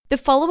The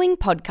following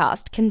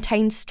podcast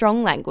contains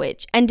strong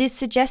language and is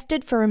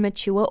suggested for a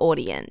mature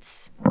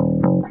audience.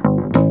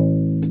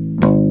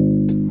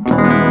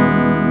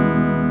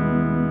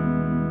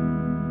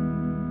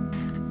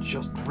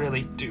 Just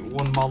really do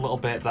one more little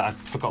bit that I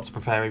forgot to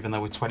prepare even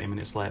though we're 20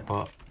 minutes late,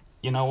 but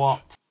you know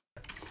what?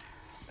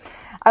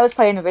 I was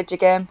playing a video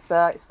game,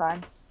 so it's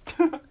fine.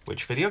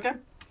 Which video game?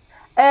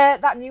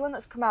 That new one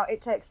that's come out,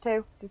 It Takes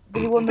Two.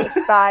 The one that's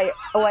by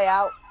A Way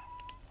Out.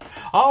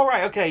 Oh,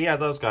 right, okay, yeah,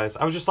 those guys.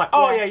 I was just like,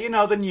 you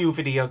know, the new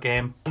video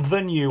game. The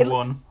new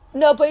one.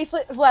 No, but it's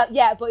like,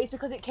 but it's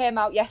because it came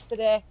out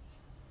yesterday.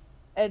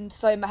 And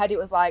so in my head it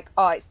was like,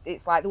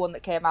 it's like the one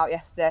that came out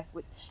yesterday.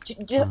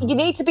 You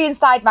need to be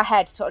inside my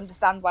head to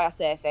understand why I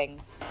say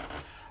things.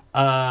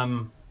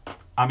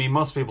 I mean,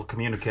 most people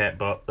communicate,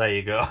 but there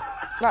you go.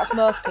 That's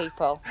most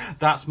people.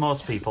 That's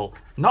most people.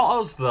 Not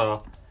us,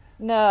 though.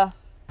 No.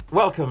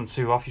 Welcome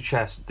to Off Your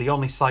Chest, the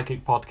only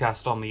psychic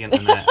podcast on the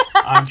internet.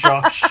 I'm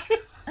Josh.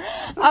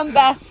 I'm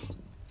Beth.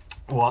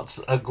 What's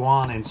a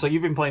guanin? So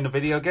you've been playing a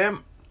video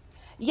game?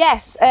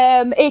 Yes,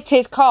 it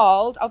is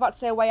called, I was about to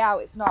say A Way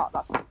Out, it's not,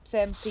 that's the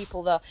same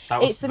people though.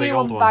 It's the new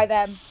one by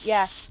them,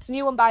 yeah. It's a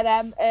new one by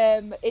them,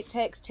 It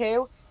Takes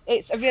Two.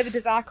 It's a really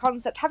bizarre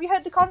concept. Have you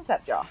heard the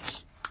concept, Josh?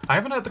 I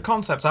haven't heard the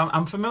concept.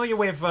 I'm familiar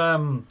with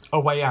A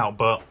Way Out,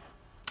 but...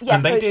 Yeah,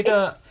 and they did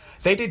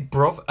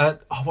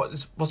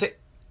was it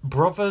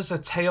Brothers, A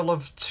Tale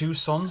of Two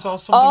Sons or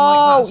something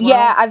like that as well?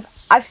 Yeah,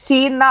 I've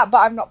seen that, but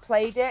I've not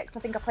played it, because I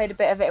think I played a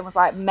bit of it and was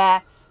like, meh.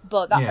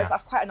 But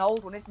that's quite an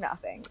old one, isn't it, I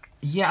think?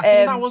 Yeah, I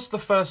think that was the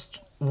first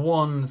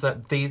one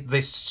that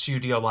this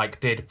studio,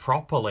 did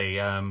properly,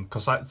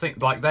 because I think,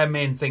 their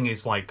main thing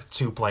is,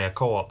 two-player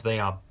co-op. They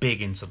are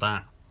big into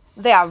that.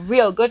 They are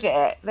real good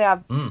at it. They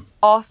are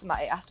awesome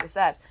at it, has to be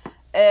said.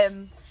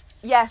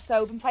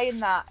 So I've been playing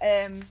that.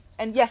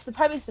 And yes, the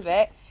premise of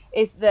it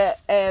is that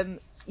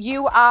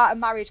you are a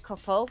married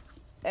couple,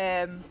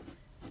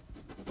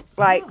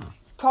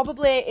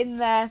 probably in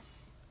their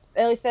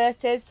early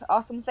 30s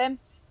or something.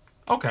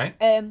 Okay.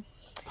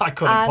 I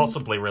couldn't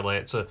possibly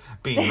relate to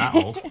being that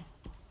old.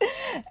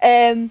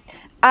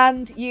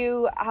 And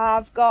you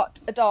have got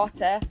a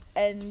daughter,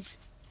 and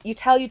you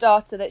tell your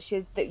daughter that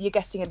you're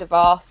getting a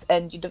divorce,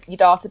 and your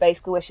daughter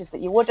basically wishes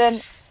that you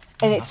wouldn't,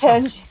 and it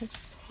turns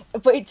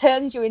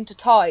you into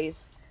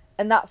toys,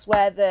 and that's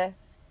where the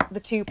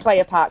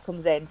two-player part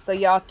comes in. So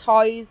your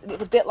toys, and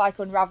it's a bit like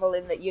Unravel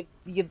in that you're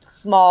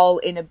small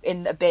in a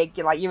big.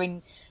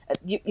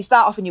 You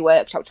start off in your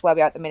workshop to where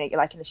we are at the minute. You're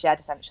like in the shed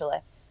essentially.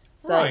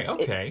 So right,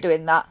 it's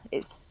doing that.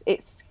 It's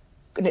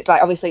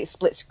obviously it's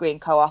split screen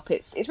co-op.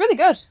 It's really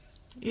good.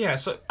 Yeah,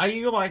 so are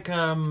you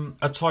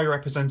a toy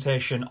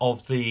representation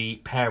of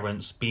the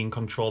parents being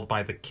controlled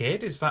by the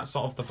kid? Is that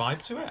sort of the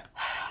vibe to it?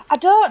 I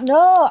don't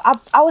know.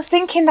 I was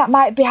thinking that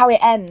might be how it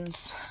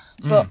ends.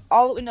 But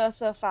all that we know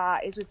so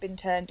far is we've been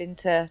turned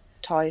into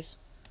toys.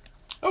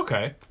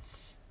 Okay.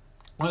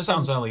 Well, it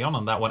sounds early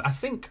on that one. I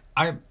think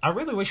I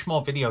really wish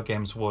more video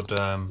games would,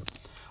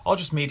 or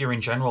just media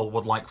in general,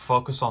 would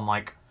focus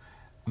on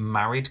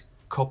married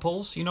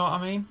couples. You know what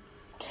I mean?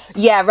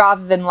 Yeah,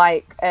 rather than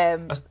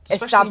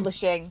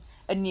establishing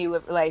a new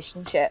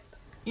relationship.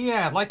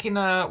 Yeah, in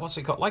what's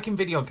it called? Like in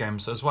video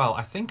games as well.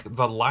 I think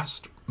the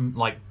last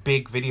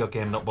big video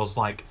game that was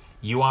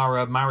you are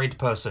a married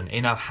person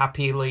in a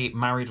happily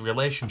married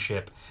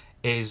relationship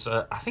is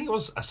I think it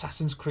was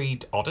Assassin's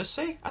Creed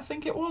Odyssey. I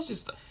think it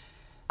was.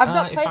 I've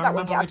not played that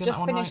one yet. I've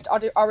just finished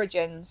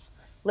Origins.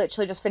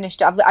 Literally just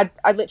finished it.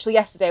 I literally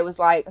yesterday was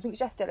I think it was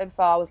yesterday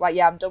before, I was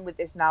yeah, I'm done with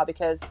this now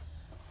because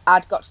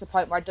I'd got to the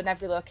point where I'd done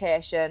every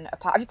location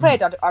apart. Have you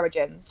played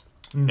Origins?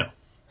 No.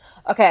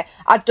 Okay,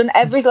 I'd done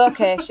every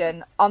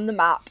location on the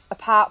map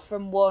apart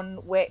from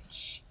one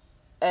which,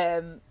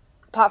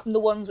 apart from the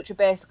ones which are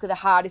basically the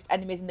hardest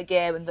enemies in the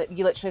game and that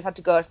you literally just had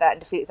to go to there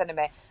and defeat this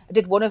enemy. I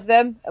did one of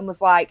them and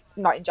was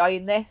not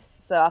enjoying this,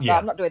 so I thought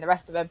I'm not doing the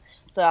rest of them.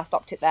 So I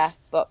stopped it there,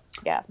 but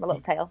yeah, that's my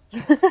little tale.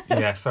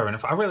 Yeah, fair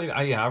enough. I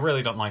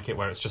really don't like it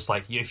where it's just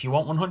if you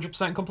want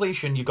 100%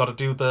 completion, you got to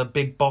do the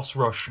big boss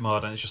rush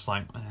mode, and it's just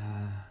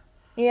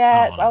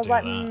yeah. I was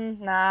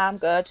nah, I'm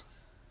good.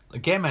 The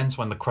game ends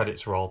when the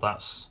credits roll.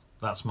 That's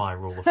my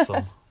rule of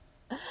thumb.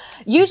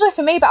 Usually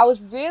for me, but I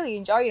was really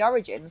enjoying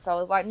Origins, so I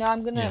was no,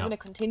 I'm gonna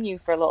continue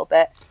for a little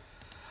bit.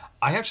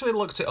 I actually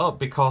looked it up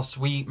because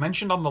we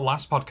mentioned on the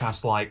last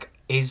podcast,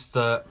 is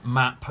the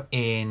map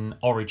in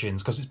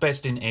Origins, because it's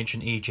based in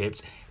ancient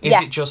Egypt, is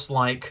it just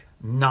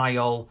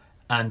Nile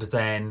and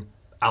then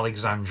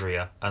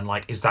Alexandria, and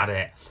is that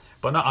it?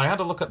 But no, I had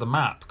a look at the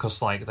map, because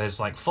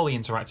there's fully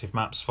interactive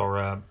maps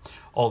for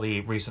all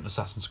the recent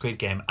Assassin's Creed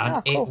game,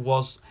 and cool.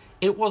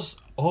 it was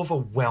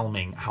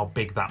overwhelming how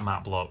big that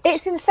map looked.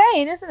 It's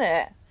insane, isn't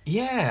it?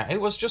 Yeah,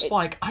 it was just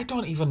I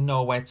don't even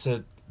know where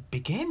to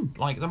begin.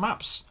 The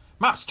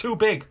map's too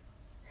big.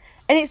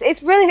 And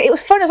it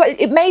was fun.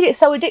 It made it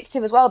so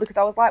addictive as well because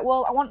I was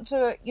well, I want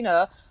to,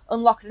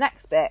 unlock the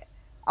next bit.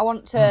 I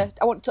want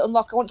to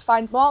unlock. I want to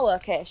find more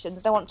locations.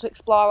 And I want to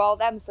explore all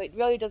them. So it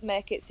really does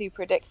make it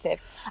super addictive.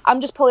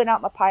 I'm just pulling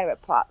out my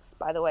pirate plaits,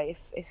 by the way.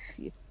 If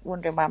you're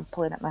wondering why I'm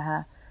pulling out my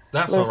hair.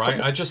 That's all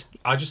right. I just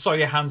saw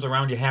your hands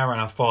around your hair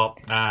and I thought,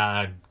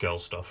 girl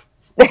stuff.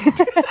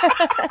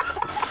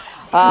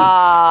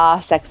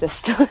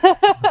 Sexist.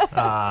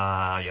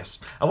 Yes.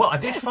 Well, I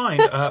did find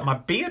my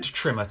beard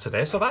trimmer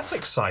today, so that's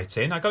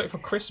exciting. I got it for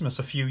Christmas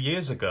a few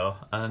years ago,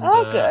 and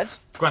good.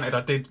 Granted,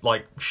 I did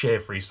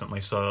shave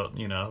recently, so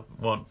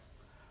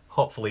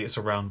hopefully it's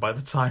around by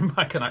the time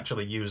I can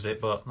actually use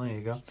it. But there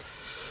you go.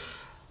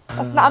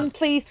 I'm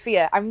pleased for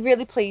you. I'm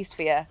really pleased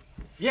for you.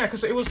 Yeah,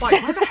 because it was like,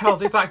 where the hell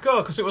did that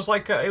go? Because it was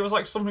like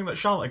something that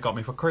Charlotte got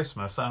me for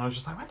Christmas, and I was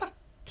just like, where the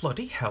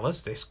bloody hell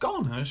has this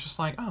gone? And it's just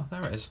like, oh,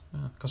 there it is.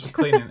 Because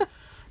we're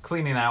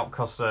cleaning out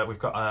because we've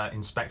got an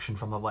inspection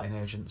from the letting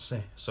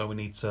agency, so we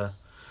need to,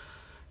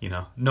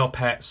 no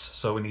pets,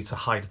 so we need to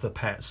hide the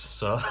pets.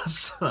 So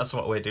that's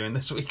what we're doing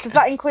this week. Does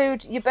that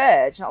include your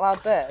birds? You're not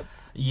allowed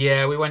birds?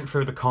 Yeah, we went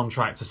through the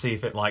contract to see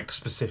if it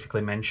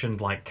specifically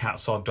mentioned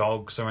cats or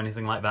dogs or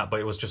anything like that, but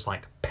it was just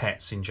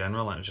pets in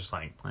general, and it was just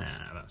that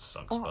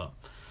sucks. But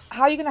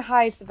how are you going to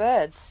hide the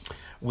birds?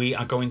 We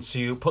are going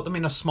to put them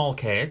in a small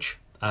cage.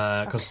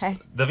 Because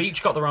they've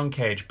each got their own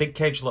cage, big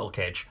cage, little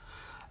cage.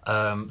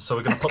 So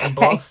we're going to put them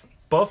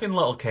both in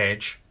little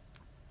cage,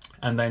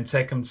 and then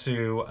take them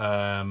to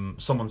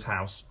someone's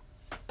house.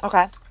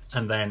 Okay.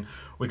 And then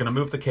we're going to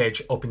move the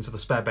cage up into the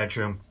spare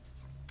bedroom,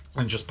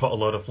 and just put a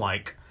load of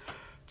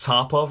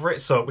tarp over it,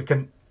 so we're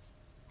going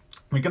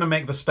to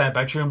make the spare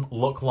bedroom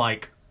look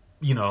like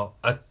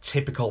a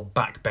typical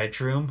back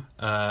bedroom,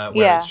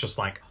 where it's just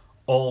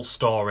all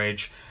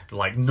storage.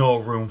 No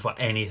room for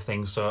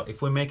anything. So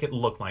if we make it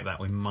look like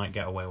that, we might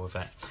get away with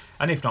it.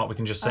 And if not, we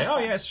can just say,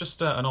 it's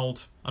just an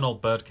old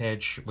bird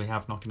cage we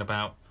have knocking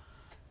about.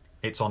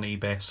 It's on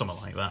eBay, something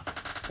like that.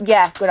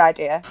 Yeah, good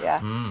idea. Yeah.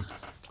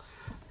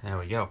 There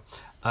we go.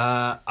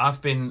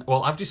 I've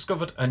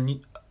discovered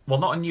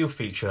not a new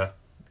feature.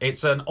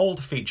 It's an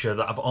old feature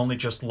that I've only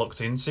just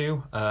looked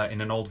into in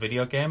an old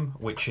video game,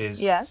 which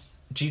is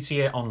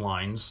GTA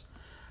Online's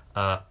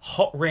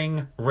Hot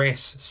Ring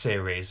Race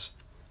series.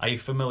 Are you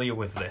familiar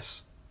with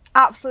this?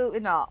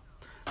 Absolutely not.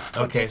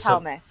 Okay, tell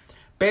me.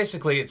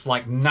 Basically it's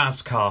like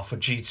NASCAR for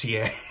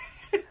GTA.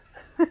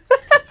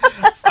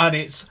 And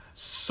it's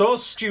so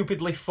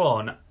stupidly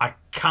fun, I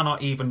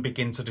cannot even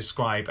begin to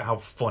describe how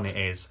fun it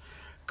is.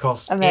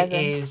 Because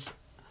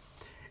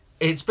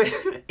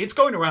it's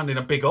going around in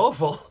a big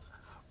oval,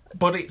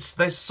 but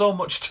there's so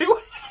much to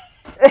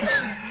it.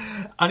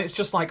 And it's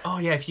just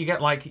if you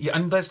get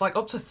and there's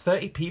up to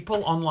 30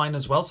 people online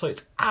as well, so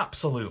it's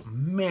absolute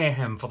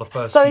mayhem for the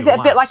first few So is it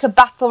a bit like a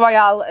battle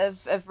royale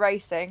of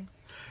racing?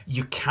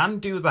 You can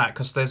do that,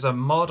 because there's a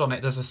mode on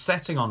it, there's a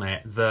setting on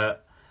it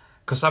that,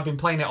 because I've been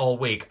playing it all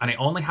week, and it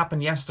only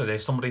happened yesterday,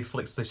 somebody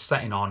flicks this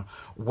setting on,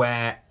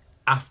 where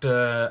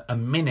after a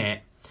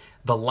minute,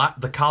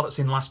 the car that's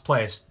in last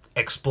place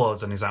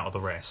explodes and is out of the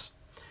race.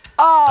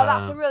 Oh,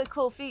 that's a really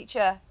cool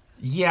feature.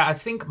 Yeah, I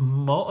think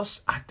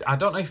I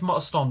don't know if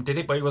MotorStorm did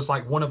it, but it was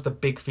one of the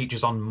big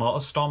features on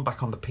MotorStorm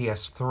back on the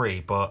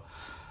PS3. But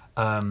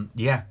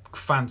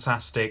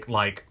fantastic,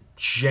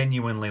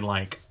 genuinely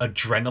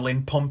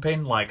adrenaline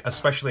pumping.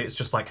 Especially it's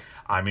just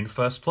I'm in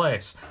first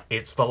place.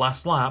 It's the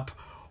last lap.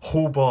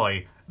 Oh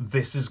boy,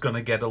 this is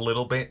gonna get a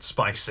little bit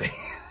spicy.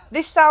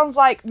 This sounds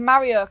like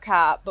Mario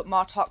Kart, but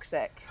more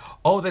toxic.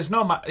 Oh, it's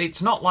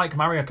not like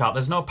Mario Kart.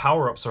 There's no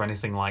power-ups or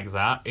anything like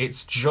that.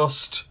 It's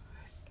just...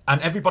 And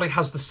everybody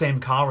has the same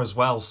car as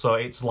well, so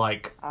it's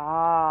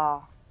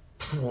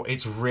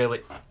it's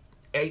really...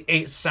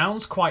 It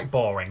sounds quite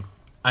boring.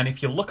 And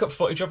if you look at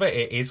footage of it,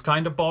 it is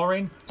kind of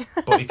boring.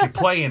 But if you're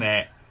playing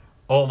it,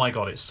 oh my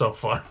god, it's so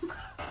fun.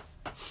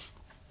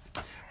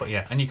 But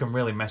yeah, and you can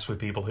really mess with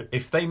people.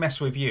 If they mess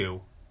with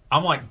you,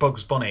 I'm like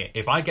Bugs Bunny.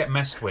 If I get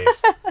messed with,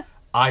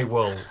 I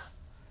will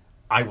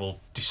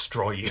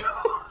destroy you.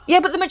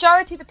 Yeah, but the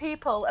majority of the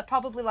people are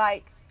probably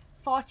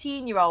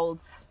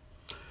 14-year-olds.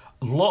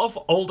 A lot of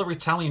older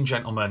Italian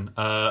gentlemen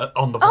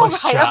on the voice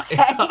chat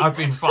I've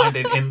been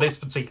finding in this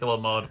particular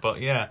mode,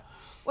 but yeah.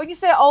 When you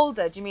say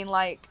older, do you mean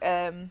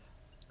 30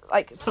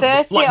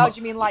 or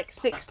do you mean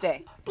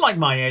 60? Like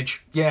my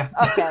age, yeah.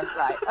 Okay,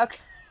 right, okay.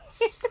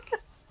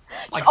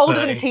 Just older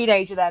 30. than a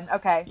teenager then,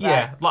 okay.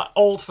 Yeah, right.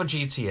 Old for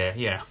GTA,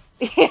 yeah.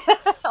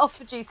 Old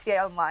for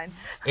GTA Online.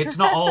 It's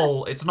not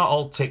all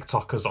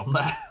TikTokers on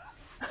there.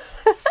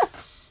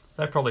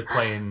 They're probably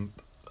playing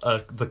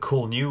the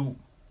cool new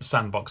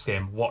sandbox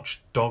game,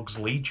 Watch Dogs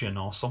Legion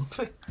or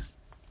something.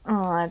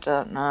 Oh, I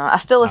don't know. I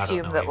still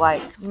assume that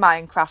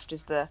Minecraft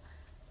is the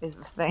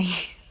thing.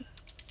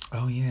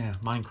 Oh yeah,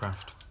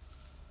 Minecraft.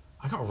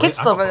 Kids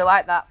still really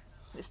like that.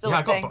 It's still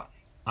a thing.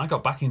 I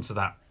got back into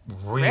that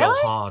real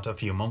hard a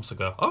few months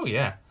ago. Oh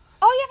yeah.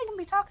 Oh yeah, I think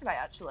we talking about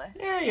it actually.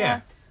 Yeah.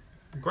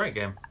 Great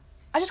game.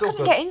 I just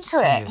couldn't get into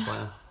it.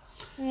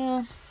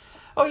 Yeah.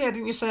 Oh yeah,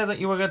 didn't you say that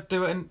you were going to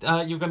do it?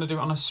 You were going to do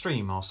it on a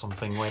stream or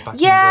something way back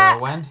Yeah. in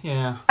the when?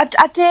 Yeah.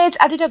 I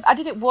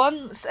did it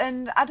once,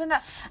 and I don't know.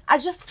 I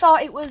just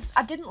thought it was.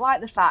 I didn't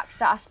like the fact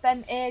that I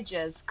spent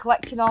ages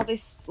collecting all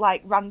this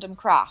like random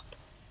crap,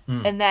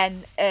 and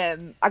then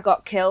I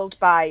got killed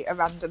by a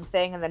random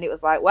thing, and then it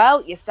was like,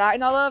 well, you're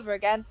starting all over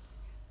again.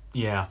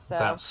 Yeah,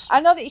 So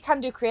I know that you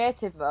can do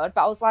creative mode,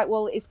 but I was like,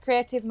 well, is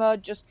creative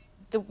mode just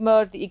the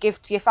mode that you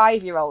give to your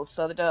 5-year-olds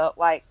so they don't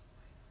like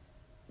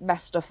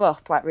mess stuff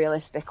up? Like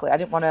realistically, I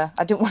didn't want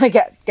to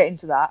get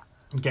into that.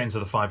 Get into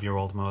the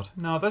 5-year-old mode.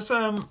 No, there's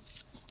a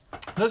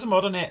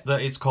mod on it that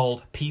is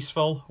called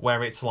Peaceful,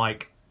 where it's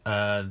like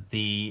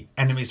the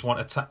enemies won't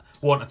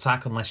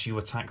attack unless you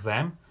attack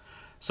them.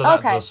 So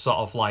that does sort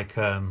of like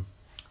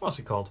what's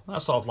it called?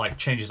 That sort of like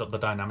changes up the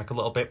dynamic a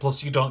little bit.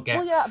 Plus, you don't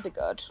get that'd be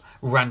good.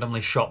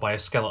 Randomly shot by a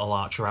skeletal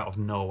archer out of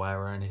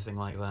nowhere or anything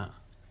like that.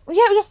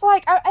 Yeah, it was just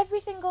like every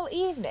single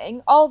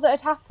evening, all that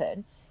had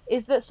happened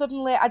is that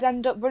suddenly I'd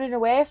end up running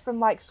away from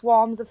like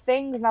swarms of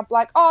things, and I'd be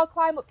like, "Oh, I'll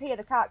climb up here."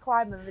 They can't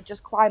climb them; they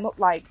just climb up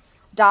like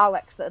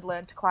Daleks that had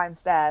learned to climb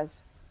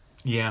stairs.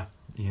 Yeah.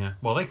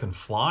 Well, they can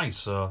fly,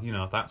 so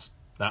that's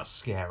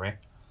scary.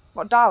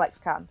 What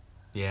Daleks can?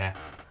 Yeah.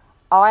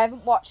 Oh, I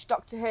haven't watched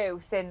Doctor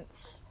Who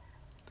since.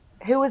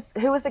 Who was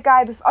the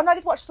guy before? Oh no, I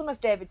did watch some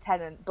of David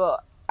Tennant,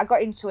 but I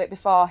got into it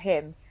before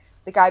him.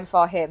 The guy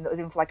before him that was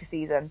in for like a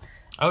season.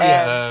 Oh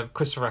yeah,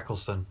 Christopher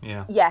Eccleston.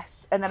 Yeah.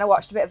 Yes, and then I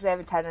watched a bit of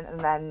David Tennant, and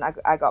then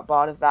I got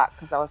bored of that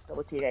because I was still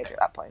a teenager at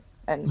that point.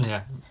 And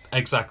yeah,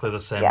 exactly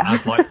the same. Yeah.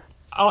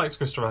 I liked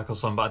Christopher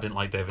Eccleston, but I didn't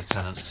like David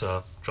Tennant,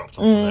 so dropped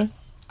off of it.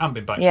 I haven't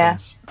been back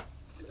since.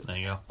 There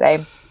you go.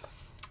 Same.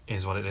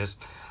 Is what it is.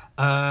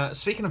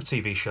 Speaking of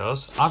TV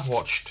shows, I've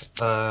watched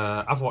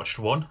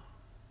one.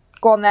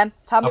 Go on then.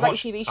 Tell me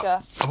about your TV show.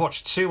 I've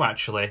watched two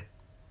actually.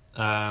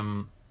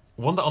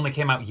 One that only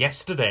came out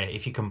yesterday,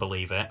 if you can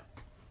believe it.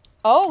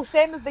 Oh,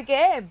 same as the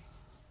game.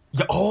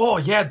 Yeah, oh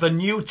yeah, the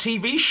new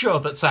TV show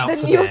that's out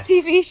today. The new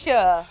TV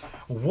show.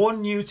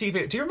 One new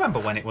TV. Do you remember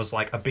when it was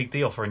like a big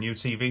deal for a new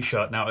TV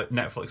show? Now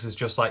Netflix is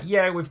just like,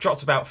 yeah, we've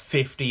dropped about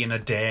 50 in a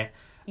day.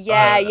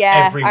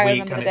 Every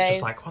week, and it's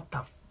just like, what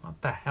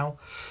the hell?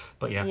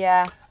 But yeah.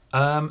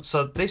 Yeah.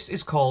 So this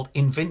is called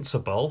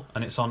Invincible,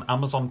 and it's on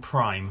Amazon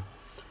Prime.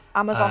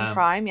 Amazon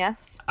Prime,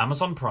 yes.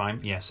 Amazon Prime,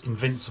 yes.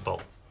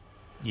 Invincible,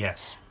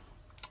 yes.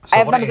 So I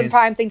have an Amazon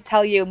Prime thing to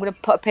tell you. I'm going to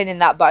put a pin in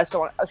that, but I just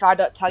don't want, if I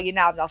don't tell you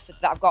now that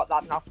I've got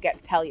that, then I'll forget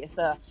to tell you.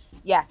 So,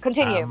 yeah,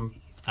 continue.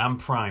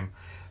 Prime.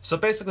 So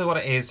basically what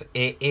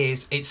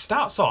it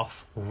starts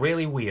off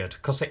really weird,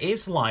 because it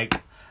is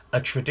like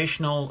it's a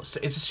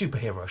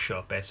superhero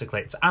show,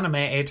 basically. It's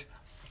animated,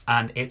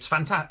 and it's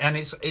fantastic, and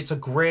it's a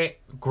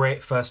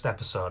great first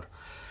episode.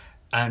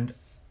 And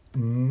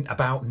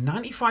about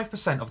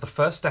 95% of the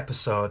first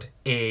episode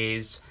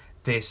is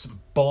this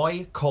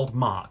boy called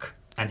Mark,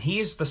 and he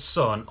is the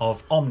son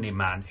of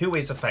Omni-Man, who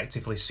is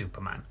effectively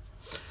Superman.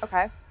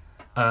 Okay.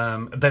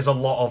 There's a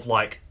lot of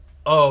like,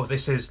 oh,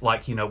 this is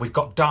like, we've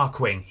got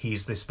Darkwing,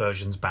 he's this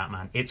version's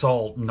Batman. It's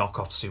all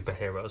knockoff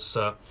superheroes.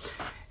 So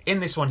in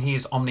this one, he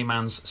is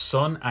Omni-Man's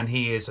son, and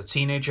he is a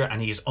teenager, and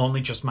he is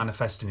only just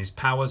manifesting his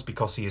powers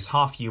because he is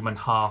half human,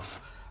 half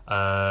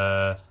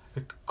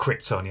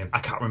Kryptonian. I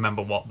can't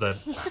remember what the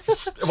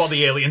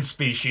alien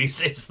species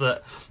is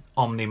that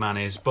Omni-Man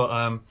is,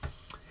 but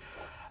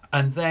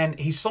and then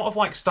he sort of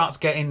like starts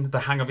getting the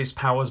hang of his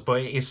powers,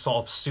 but it is sort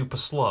of super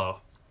slow.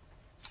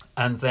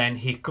 And then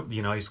he's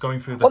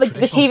going through the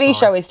the TV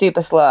show is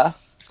super slow.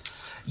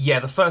 Yeah,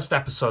 the first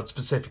episode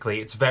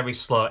specifically, it's very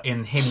slow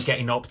in him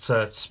getting up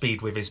to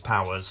speed with his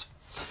powers.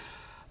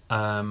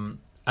 And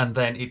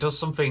then it does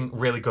something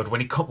really good when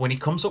he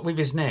comes up with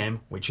his name,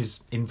 which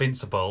is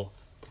Invincible.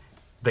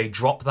 They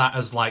drop that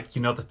as like,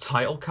 the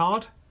title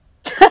card.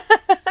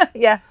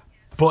 Yeah.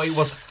 But it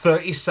was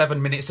 37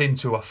 minutes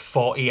into a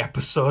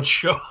 40-episode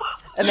show.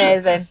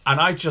 Amazing. And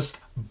I just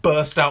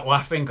burst out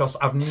laughing because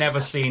I've never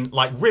seen...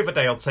 Like,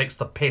 Riverdale takes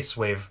the piss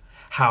with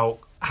how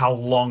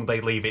long they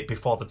leave it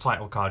before the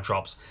title card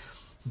drops.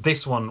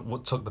 This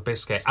one took the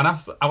biscuit. And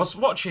I was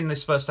watching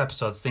this first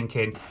episode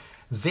thinking,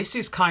 this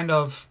is kind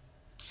of...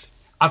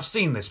 I've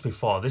seen this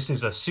before. This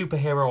is a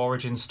superhero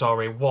origin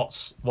story.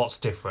 What's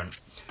different?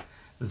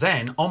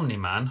 Then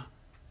Omni-Man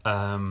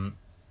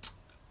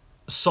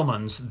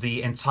summons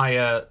the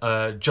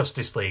entire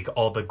Justice League,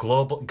 or the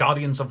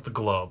Guardians of the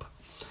Globe,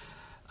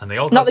 and they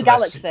all go not the to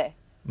galaxy.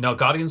 No,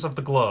 Guardians of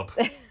the Globe.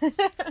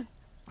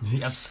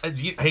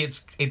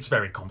 It's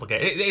very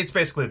complicated. It's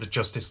basically the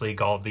Justice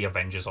League or the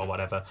Avengers or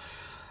whatever.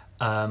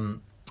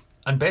 And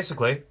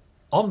basically,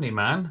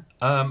 Omni-Man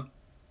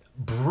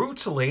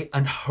brutally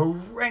and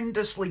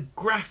horrendously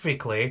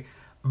graphically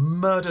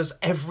murders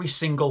every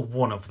single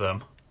one of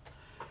them.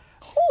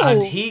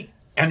 Ooh.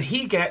 And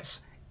he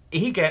gets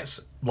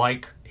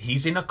like,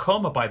 he's in a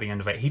coma by the end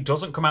of it. He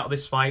doesn't come out of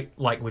this fight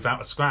like without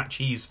a scratch.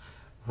 He's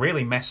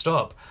really messed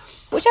up.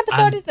 Which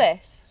episode is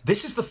this?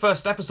 This is the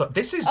first episode.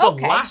 This is the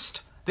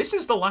last This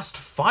is the last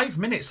 5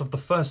 minutes of the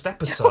first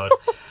episode.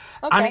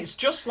 Okay. And it's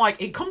just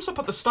like, it comes up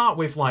at the start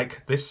with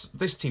like, this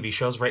TV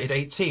show's rated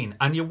 18.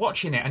 And you're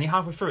watching it and you're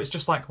halfway through, it's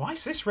just like, why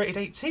is this rated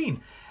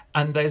 18?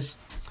 And there's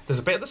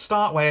a bit at the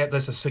start where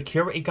there's a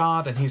security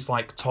guard and he's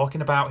like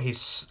talking about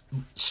his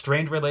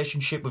strained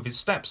relationship with his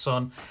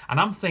stepson. And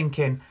I'm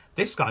thinking,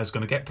 this guy's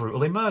going to get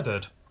brutally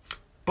murdered.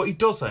 But he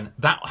doesn't.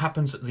 That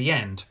happens at the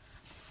end.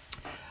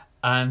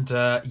 And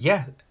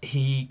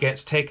he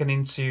gets taken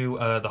into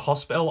the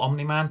hospital,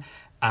 Omni-Man,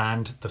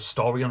 and the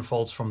story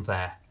unfolds from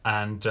there.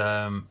 And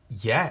I'm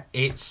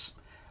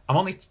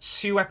only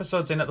 2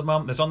 episodes in at the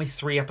moment. There's only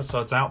 3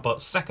 episodes out,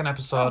 but second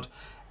episode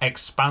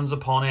expands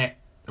upon it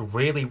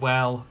really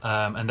well,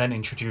 and then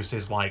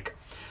introduces like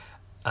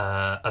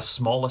a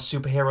smaller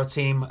superhero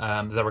team,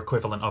 their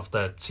equivalent of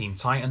the Teen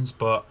Titans.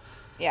 But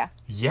yeah,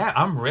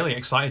 I'm really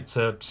excited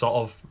to sort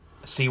of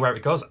see where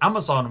it goes.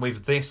 Amazon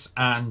with this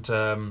and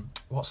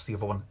what's the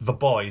other one? The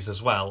Boys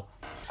as well.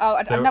 Oh,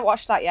 I've not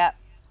watched that yet.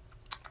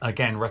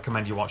 Again,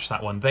 recommend you watch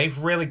that one. They've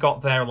really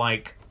got their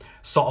like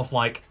sort of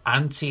like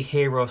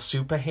anti-hero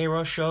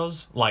superhero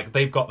shows. Like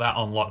they've got that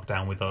on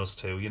lockdown with those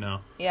two, you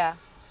know. Yeah.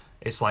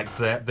 It's like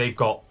they've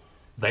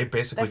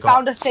basically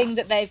found a thing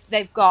that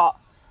they've got.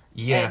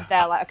 Yeah. And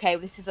they're like, okay,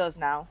 well, this is us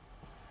now.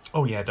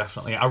 Oh yeah,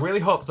 definitely. I really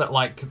hope that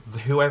like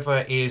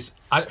whoever's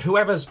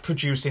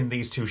producing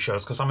these 2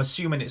 shows, because I'm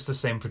assuming it's the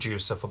same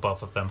producer for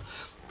both of them.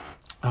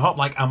 I hope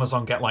like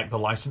Amazon get like the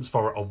license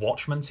for a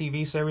Watchmen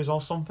TV series or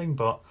something.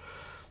 But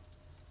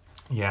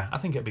yeah, I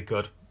think it'd be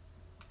good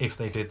if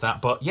they did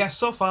that. But yeah,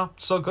 so far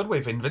so good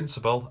with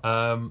Invincible.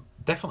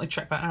 Definitely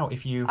check that out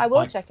if you. I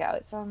will check it out.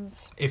 It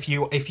sounds. If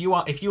you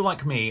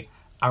like me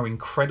are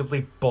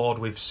incredibly bored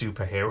with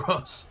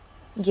superheroes.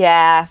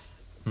 Yeah.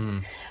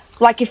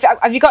 Like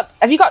have you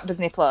got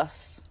Disney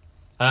Plus?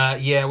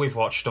 Yeah, we've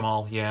watched them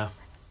all. Yeah.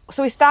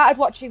 So we started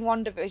watching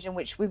WandaVision,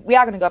 which we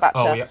are going to go back to.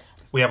 Oh yeah,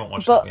 we haven't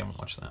watched that. We haven't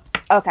watched that.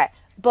 Okay,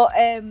 but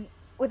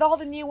with all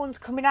the new ones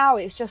coming out,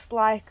 it's just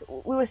like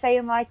we were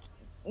saying, like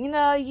can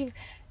I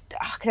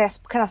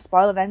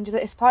spoil Avengers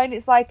at this point?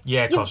 It's like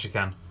yeah, of course you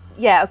can.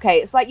 Yeah,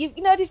 okay. It's like you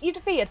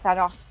defeated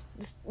Thanos.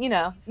 Just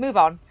move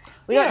on.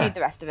 We don't need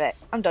the rest of it.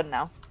 I'm done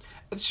now.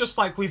 It's just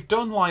like we've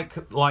done like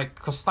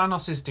because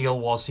Thanos' deal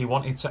was he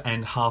wanted to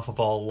end half of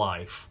all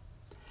life,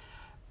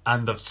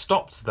 and they've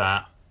stopped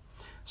that.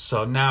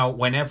 So now,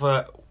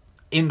 whenever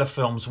in the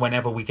films,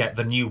 whenever we get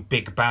the new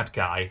big bad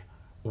guy,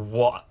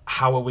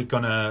 how are we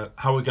gonna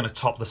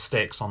top the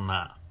stakes on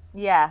that?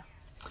 Yeah.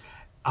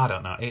 I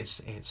don't know.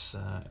 It's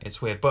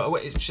weird, but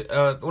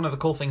one of the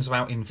cool things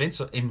about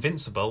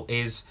Invincible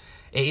is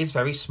it is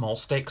very small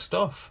stake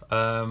stuff.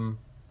 The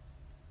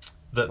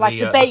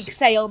bake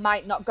sale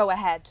might not go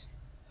ahead.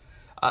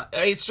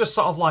 It's just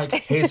sort of like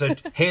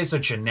here's a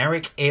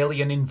generic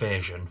alien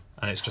invasion,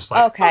 and it's just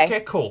like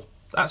okay, cool,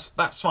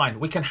 that's fine,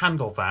 we can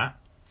handle that.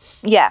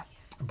 Yeah.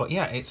 But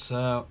yeah, it's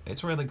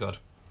really good.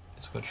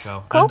 It's a good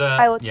show. Cool. And,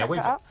 I will check it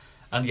out.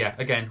 And yeah,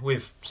 again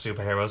with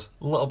superheroes,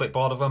 a little bit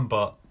bored of them,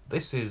 but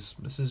this is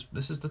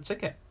the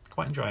ticket.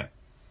 Quite enjoy it.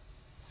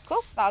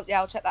 Cool.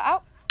 I'll check that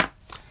out.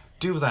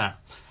 Do that.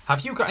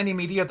 Have you got any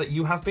media that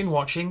you have been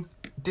watching?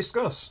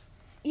 Discuss.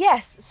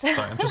 Yes. Sorry,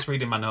 I'm just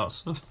reading my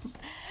notes.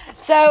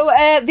 So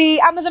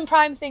the Amazon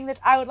Prime thing that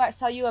I would like to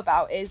tell you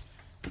about is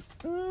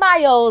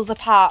miles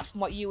apart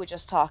from what you were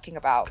just talking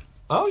about.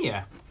 Oh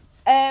yeah.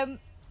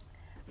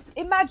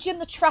 Imagine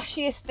the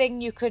trashiest thing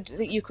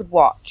that you could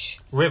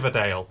watch.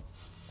 Riverdale.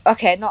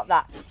 Okay, not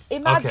that.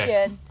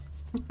 Imagine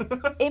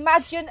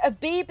a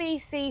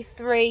BBC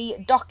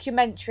 3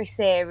 documentary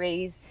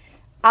series,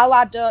 a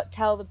la Don't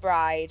Tell the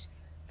Bride,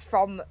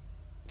 from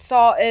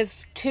sort of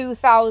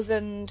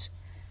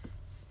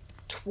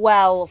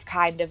 2012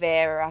 kind of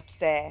era, I'd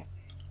say.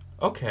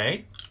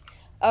 Okay.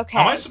 Am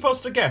I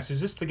supposed to guess?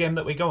 Is this the game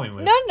that we're going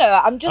with? No.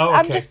 I'm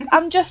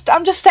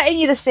just setting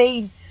you the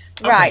scene.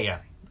 Right. Okay,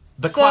 yeah.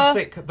 The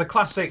classic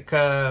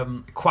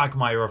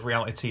quagmire of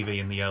reality TV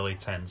in the early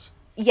 10s.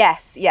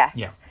 Yes. Yeah.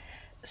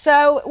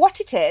 So what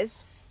it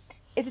is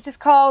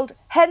called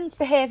Hens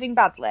Behaving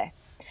Badly.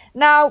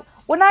 Now,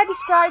 when I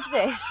described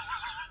this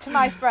to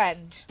my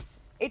friend,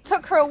 it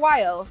took her a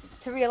while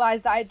to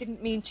realise that I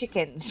didn't mean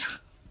chickens.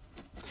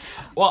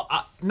 Well,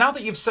 now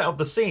that you've set up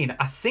the scene,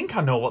 I think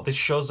I know what this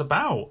show's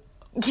about.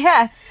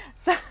 Yeah.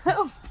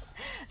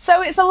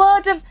 So it's a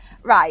load of...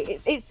 Right,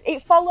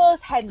 it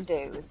follows hen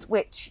do's,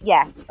 which,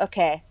 yeah,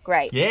 okay,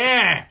 great.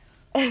 Yeah!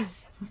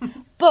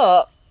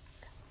 But,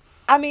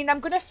 I mean, I'm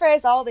going to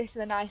phrase all this in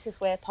the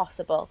nicest way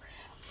possible.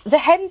 The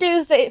hen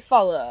do's that it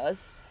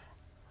follows,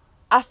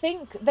 I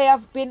think they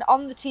have been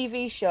on the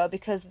TV show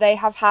because they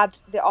have had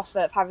the offer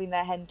of having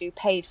their hen do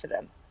paid for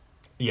them.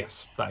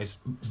 Yes, that is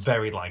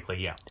very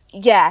likely, yeah.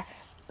 Yeah.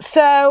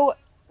 So,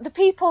 the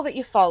people that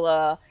you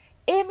follow,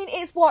 I mean,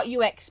 it's what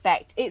you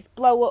expect. It's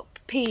blow up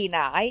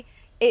Peni.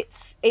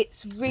 It's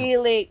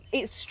really...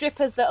 It's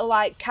strippers that are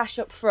like cash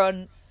up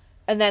front,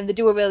 and then they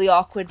do a really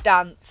awkward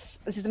dance.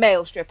 This is the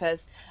male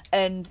strippers.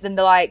 And then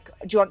they're like,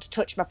 do you want to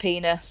touch my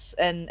penis?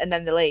 And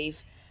then they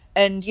leave.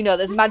 and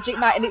there's Magic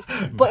Mike, and it's.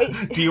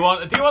 Do you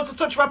want to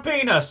touch my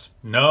penis?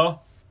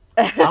 No,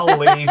 I'll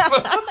leave.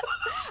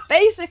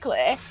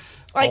 Basically,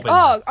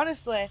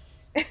 honestly.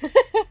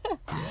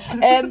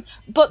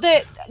 But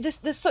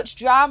there's such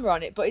drama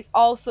on it, but it's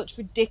all such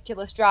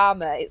ridiculous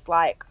drama. It's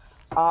like,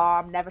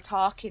 I'm never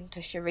talking to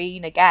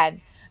Shireen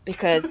again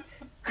because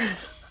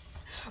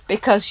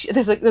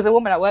there's a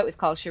woman I work with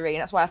called Shireen.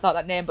 That's why I thought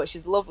that name. But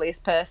she's the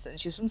loveliest person.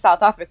 She's from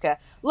South Africa.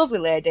 Lovely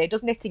lady.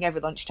 Does knitting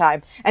every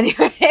lunchtime.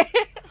 Anyway,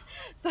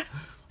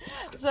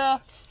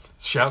 so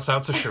shouts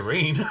out to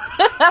Shireen.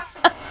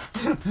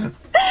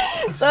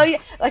 So yeah,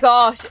 like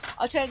I'll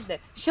change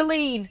it.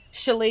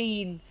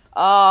 Shalene.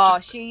 Oh,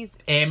 she's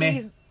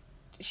Amy.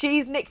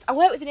 She's nicked. I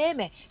work with an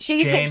Amy.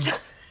 She's Jane.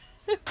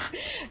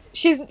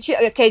 nicked.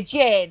 Okay,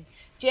 Jane.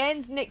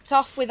 Jane's nicked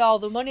off with all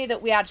the money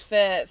that we had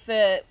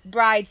for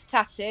Bride's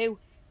tattoo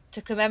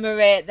to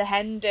commemorate the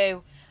hen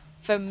do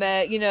from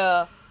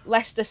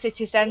Leicester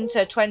City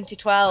Centre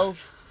 2012.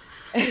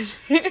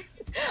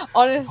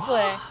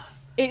 Honestly,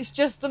 it's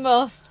just the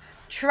most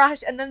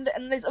trash. And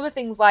there's other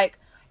things like,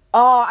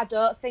 I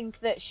don't think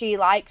that she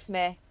likes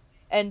me.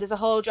 And there's a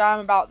whole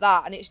drama about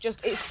that, and it's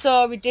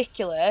so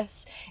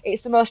ridiculous.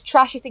 It's the most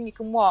trashy thing you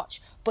can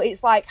watch, but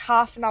it's like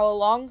half an hour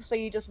long, so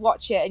you just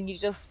watch it, and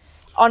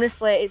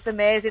honestly, it's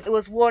amazing. There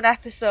was one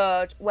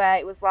episode where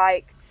it was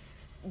like,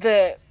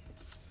 the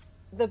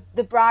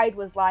bride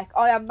was like,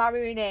 oh, I'm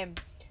marrying him.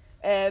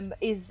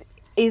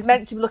 He's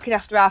meant to be looking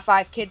after our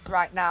 5 kids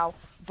right now,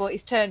 but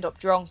he's turned up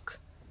drunk.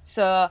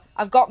 So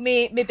I've got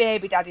me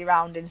baby daddy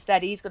round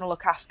instead. He's going to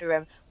look after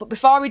him. But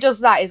before he does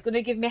that, he's going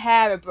to give me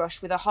hair a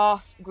brush with a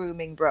horse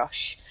grooming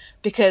brush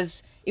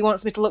because he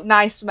wants me to look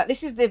nice for it's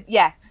the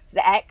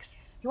ex.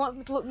 He wants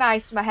me to look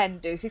nice for my hen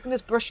do. So he's going to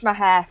just brush my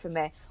hair for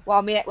me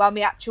while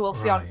my actual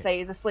fiance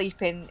is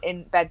asleep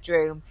in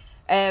bedroom.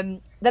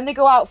 Then they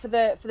go out for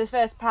the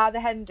first part of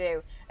the hen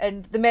do,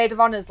 and the maid of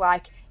honour's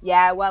like,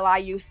 yeah, well, I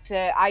used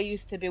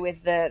to be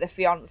with the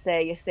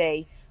fiance, you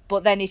see,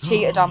 but then he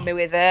cheated on me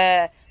with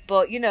her.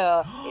 But,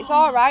 it's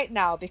all right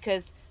now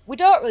because we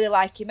don't really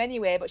like him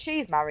anyway, but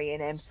she's marrying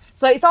him.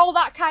 So it's all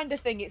that kind of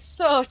thing. It's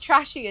so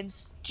trashy and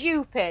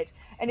stupid.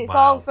 And it's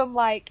all from,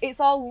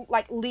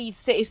 Leeds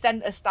City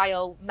Centre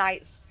style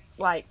nights,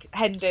 like,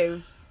 hen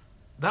do's.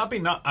 That'd be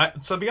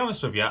not. To be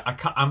honest with you,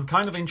 I'm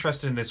kind of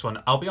interested in this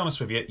one. I'll be honest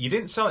with you. You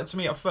didn't sell it to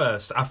me at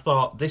first. I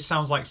thought this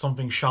sounds like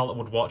something Charlotte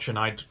would watch and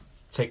I'd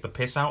take the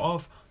piss out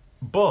of.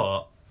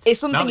 But it's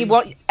something you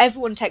want.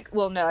 Everyone take.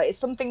 Well, no, it's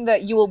something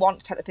that you will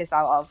want to take the piss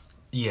out of.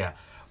 Yeah,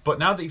 but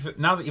now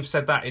that you've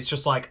said that, it's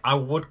just like I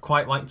would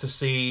quite like to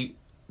see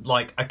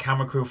like a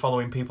camera crew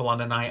following people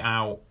on a night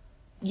out.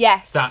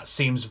 Yes, that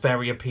seems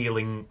very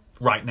appealing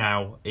right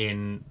now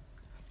in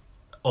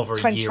over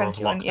a year of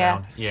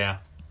lockdown. Yeah.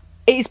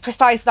 It is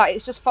precise that.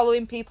 It's just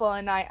following people on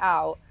a night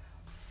out,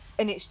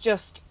 and it's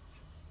just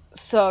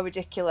so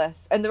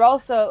ridiculous. And they're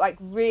also like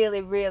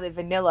really, really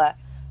vanilla.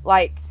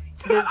 Like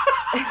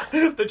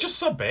they're just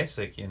so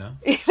basic, They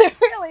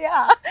really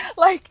are.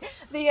 Like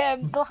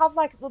they'll have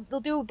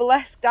they'll do a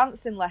burlesque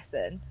dancing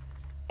lesson,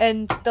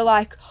 and they're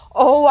like,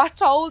 "Oh, I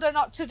told her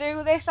not to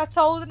do this. I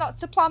told her not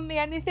to plan me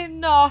anything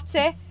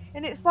naughty."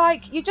 And it's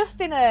like you're just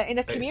in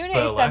a community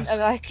centre,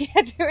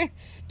 like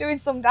doing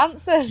some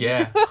dances.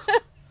 Yeah.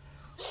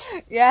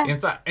 Yeah.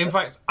 In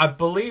fact, I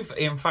believe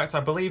in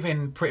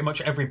pretty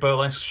much every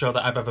burlesque show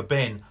that I've ever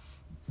been,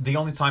 the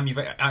only time you've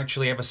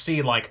actually ever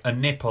seen like a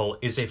nipple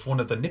is if one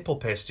of the nipple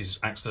pasties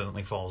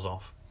accidentally falls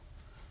off.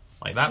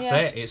 Like that's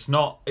it. It's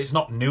not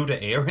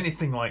nudity or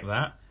anything like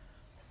that.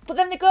 But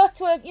then they go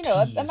to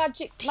a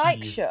Magic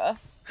Mike show,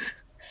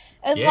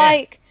 and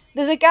like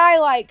there's a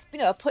guy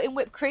putting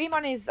whipped cream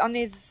on his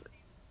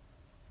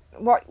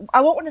what I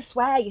won't want to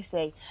swear, you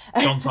see.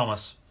 John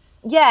Thomas.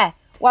 Yeah.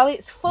 While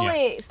it's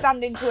fully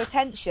standing to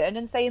attention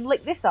and saying,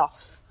 lick this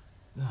off.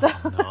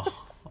 Oh, no.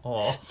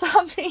 Oh. So,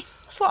 I mean,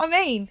 that's what I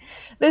mean.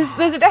 There's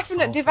a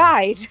definite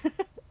divide.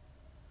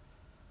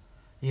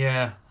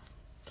 Yeah.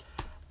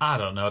 I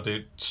don't know,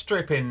 dude.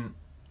 Stripping...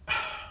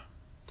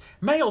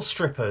 Male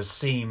strippers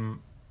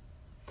seem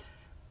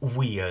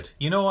weird.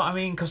 You know what I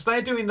mean? Because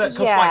they're doing that...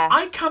 Because,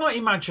 I cannot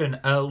imagine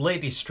a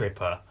lady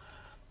stripper,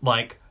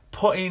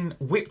 putting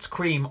whipped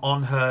cream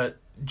on her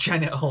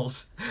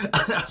genitals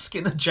and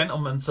asking a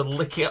gentleman to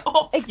lick it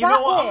off. Exactly. You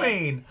know what I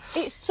mean?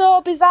 It's so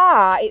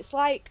bizarre. It's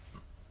like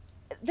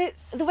they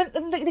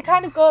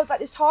kind of go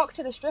they talk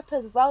to the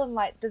strippers as well, and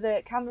to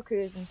the camera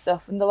crews and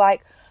stuff, and they're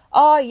like,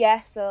 "Oh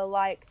yeah, so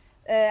I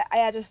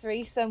had a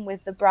threesome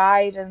with the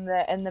bride and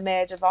the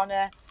maid of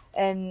honour,"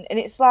 and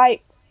it's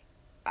like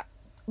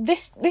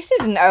this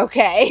isn't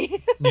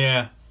okay.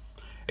 Yeah,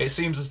 it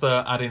seems as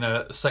though adding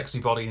a sexy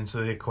body into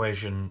the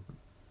equation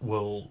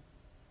will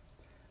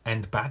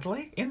end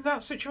badly in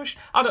that situation.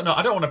 I don't know.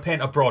 I don't want to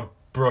paint a broad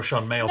brush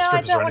on male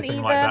strippers or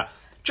anything like that.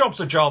 Job's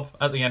a job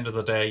at the end of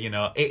the day,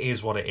 it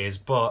is what it is.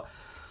 But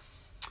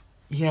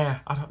yeah,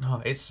 I don't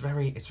know. It's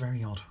very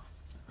odd.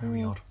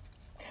 Very odd.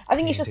 I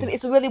think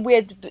it's a really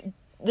weird.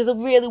 There's a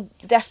really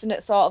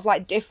definite sort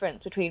of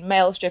difference between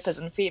male strippers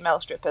and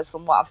female strippers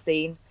from what I've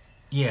seen.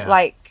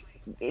 Yeah.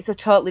 it's a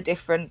totally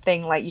different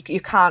thing. Like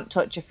you can't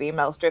touch a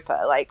female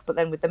stripper. Like, but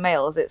then with the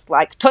males, it's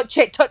like touch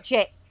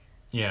it.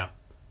 Yeah,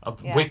 I'll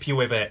whip you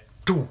with it.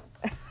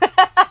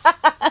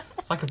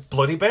 It's like a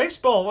bloody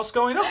baseball. What's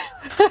going on?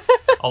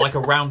 Or like a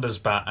rounder's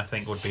bat, I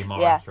think would be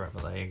more accurate.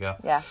 But there you go.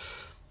 Yeah.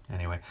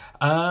 Anyway,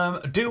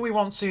 do we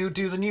want to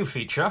do the new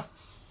feature?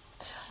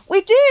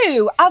 We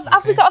do.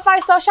 Have we got a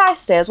Vice or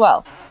Shiesty as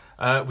well?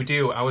 We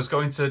do. I was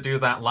going to do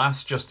that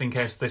last, just in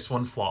case this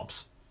one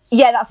flops.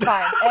 Yeah, that's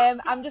fine.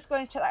 I'm just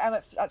going to check that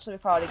I'm actually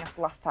recording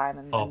after last time.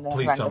 And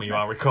Please tell me you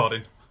are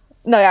recording.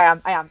 No, I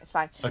am. It's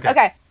fine.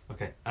 Okay.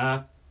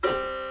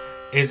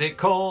 Is it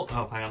cold?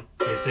 Oh, hang on.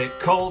 Is it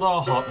cold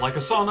or hot like a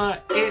sauna?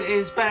 It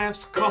is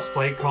Bev's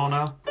Cosplay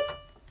Corner.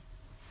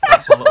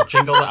 That's one little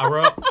jingle that I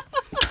wrote.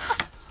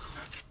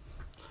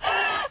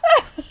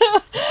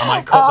 I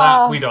might cut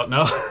that. We don't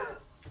know.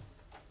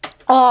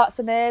 Oh, it's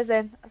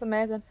amazing. That's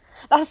amazing.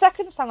 That's the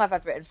second song I've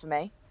had written for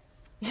me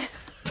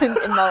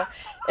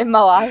in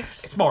my life.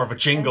 It's more of a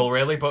jingle,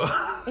 really, but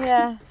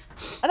yeah.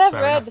 I never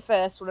heard the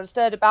first one. I just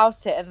heard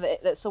about it and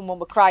that someone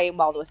were crying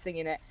while they were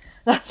singing it.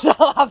 That's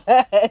all I've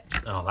heard.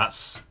 Oh,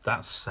 that's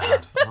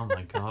sad. Oh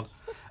my god.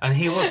 And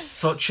he was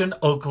such an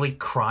ugly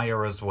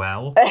crier as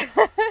well.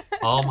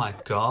 Oh my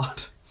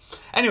god.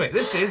 Anyway,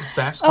 this is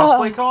Beth's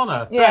Cosplay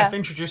Corner. Yeah. Beth,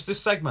 introduce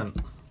this segment.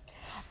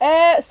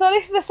 So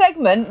this is a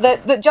segment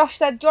that Josh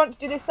said, do you want to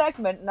do this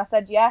segment? And I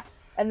said, yeah.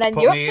 And then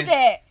you're up to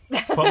date.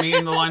 Put me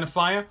in the line of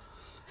fire.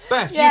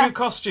 Beth, you do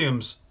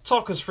costumes.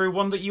 Talk us through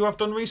one that you have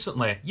done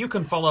recently. You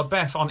can follow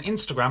Beth on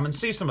Instagram and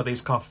see some of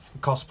these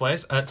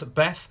cosplays at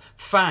Beth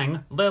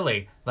Fang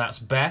Lily. That's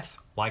Beth,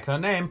 like her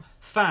name,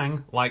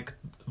 Fang, like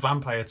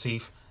vampire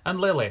teeth, and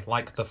Lily,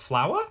 like the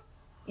flower?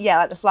 Yeah,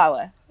 like the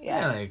flower.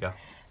 Yeah, there you go.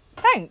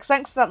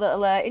 Thanks for that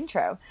little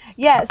intro.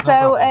 Yeah,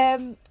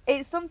 so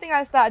it's something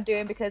I started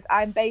doing because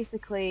I'm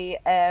basically,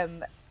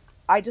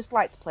 I just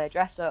like to play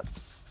dress up.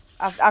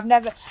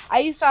 I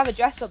used to have a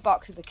dress up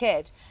box as a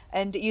kid,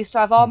 and it used to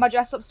have all my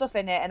dress up stuff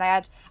in it. And I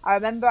had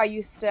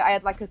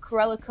like a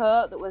Corella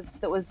coat that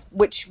was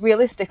which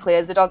realistically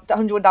as a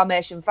 101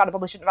 Dalmatian fan, I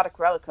probably shouldn't have had a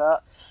Corella coat,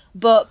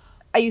 but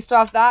I used to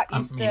have that.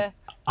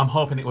 I'm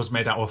hoping it was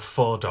made out of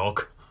faux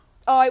dog.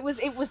 Oh, it was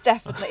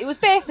definitely. It was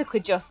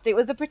basically it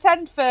was a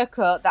pretend fur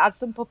coat that had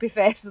some puppy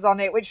faces on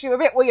it, which were a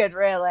bit weird,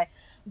 really.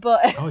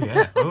 But oh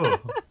yeah, ooh.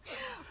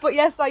 But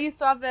yes, I used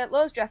to have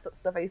loads of dress up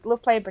stuff. I used to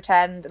love playing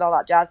pretend and all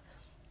that jazz.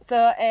 So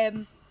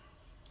I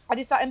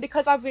decided, and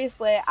because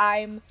obviously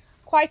I'm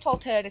quite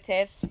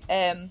alternative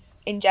in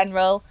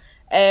general,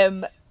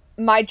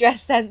 my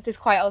dress sense is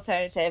quite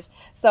alternative.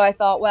 So I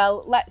thought,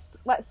 well,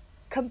 let's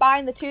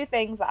combine the two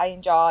things that I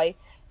enjoy,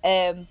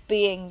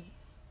 being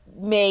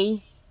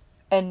me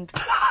and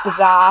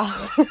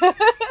bizarre.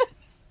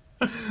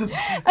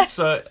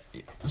 so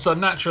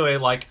naturally,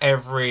 like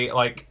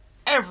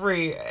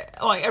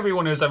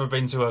everyone who's ever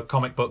been to a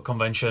comic book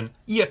convention,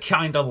 you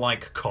kind of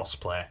like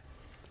cosplay.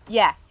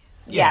 Yeah.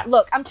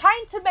 Look, I'm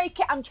trying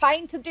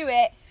to do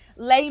it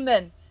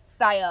layman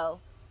style,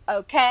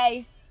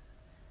 okay?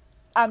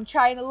 I'm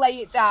trying to lay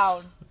it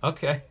down.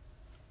 Okay.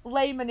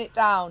 Layman it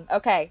down.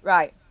 Okay,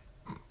 right.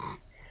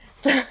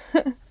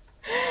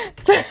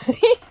 So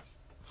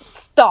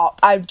stop.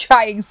 I'm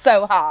trying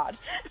so hard.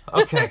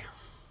 Okay.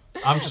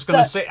 I'm just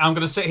going to I'm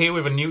going to sit here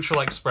with a neutral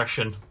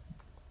expression.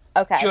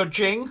 Okay.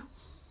 Judging.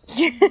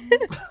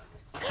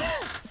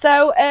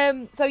 So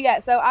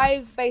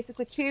I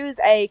basically choose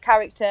a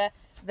character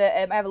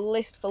that I have a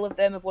list full of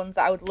them, of ones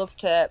that I would love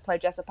to play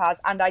dress up as,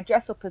 and I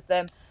dress up as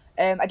them.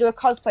 I do a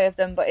cosplay of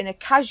them, but in a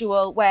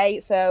casual way.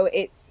 So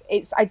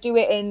I do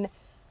it in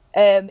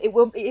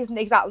it isn't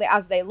exactly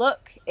as they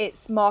look.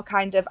 It's more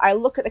kind of, I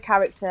look at the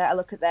character, I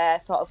look at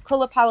their sort of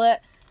colour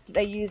palette that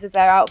they use as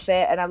their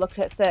outfit, and I look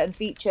at certain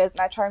features and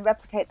I try and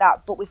replicate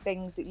that, but with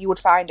things that you would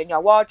find in your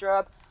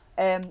wardrobe,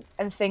 and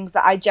things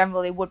that I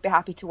generally would be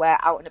happy to wear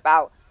out and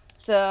about.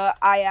 So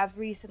I have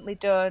recently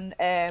done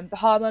the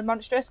Hormone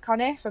Monstrous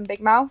Connie from Big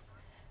Mouth,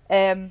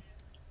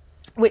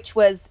 which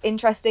was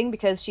interesting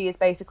because she is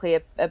basically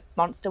a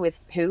monster with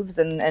hooves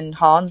and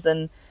horns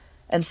and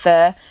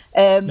fur.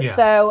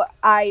 So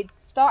I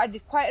thought I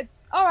did quite an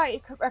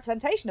alright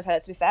representation of her,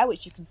 to be fair,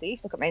 which you can see if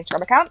you look at my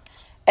Instagram account.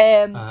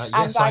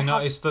 Yes, I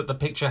noticed that the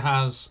picture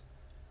has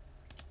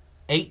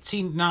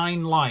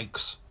 89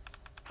 likes.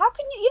 How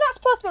can you? You're not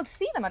supposed to be able to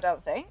see them, I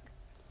don't think.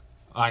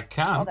 I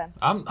can. Well, then.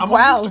 I'm on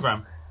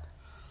Instagram.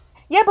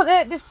 Yeah,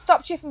 but they've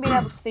stopped you from being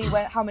able to see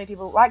how many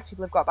likes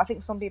people have got. But I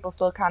think some people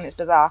still can. It's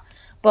bizarre.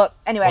 But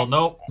anyway.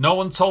 Well, no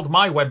one told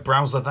my web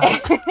browser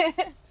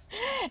that.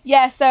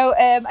 Yeah. So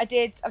I've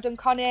done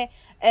Connie.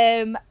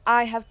 What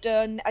else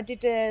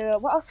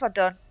have I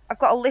done? I've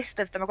got a list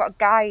of them. I've got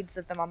guides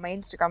of them on my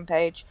Instagram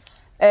page.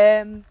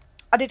 I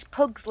did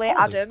Pugsley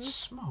Adams.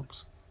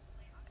 Smokes.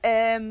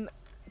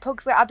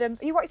 Pugsley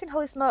Adams. Are you watching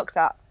Holy Smokes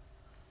at?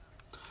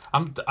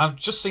 I've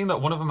just seen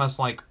that one of them has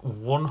like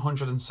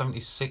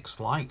 176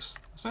 likes.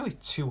 It's only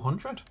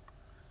 200.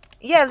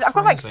 Yeah, I've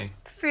got like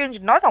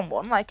 300 on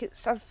one. Like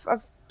I've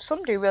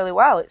some do really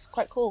well. It's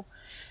quite cool.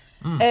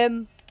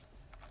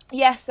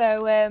 Yeah,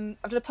 so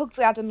I've done a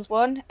Pugsley Adams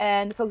one,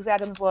 and the Pugsley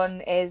Adams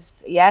one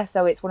is,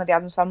 so it's one of the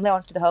Adams family. I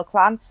want to do the whole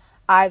clan.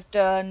 I've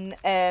done,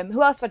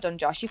 who else have I done,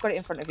 Josh? You've got it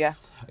in front of you.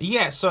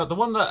 Yeah, so the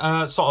one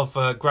that sort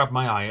of grabbed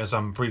my eye as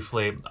I'm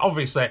briefly...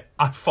 Obviously,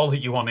 I follow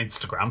you on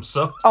Instagram,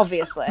 so...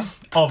 Obviously.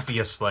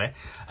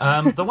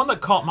 The one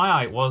that caught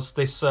my eye was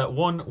this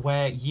one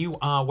where you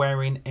are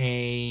wearing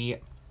the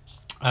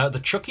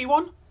Chucky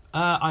one,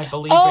 I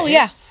believe it is.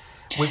 Yes.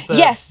 With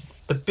the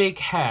big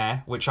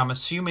hair, which I'm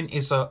assuming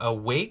is a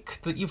wig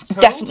that you've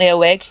curled? Definitely a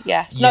wig,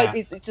 yeah. No,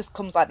 it just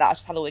comes like that. That's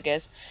just how the wig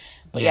is.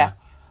 But yeah.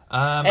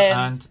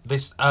 And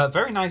this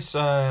very nice,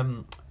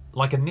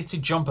 like a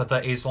knitted jumper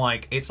that is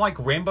like, it's like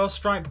rainbow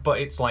stripe,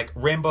 but it's like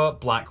rainbow,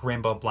 black,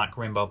 rainbow, black,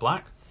 rainbow,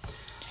 black.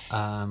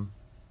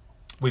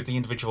 With the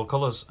individual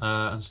colours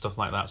and stuff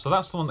like that. So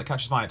that's the one that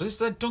catches my eye. Is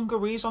there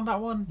dungarees on that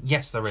one?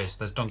 Yes, there is.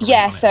 There's dungarees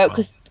on it as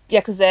well.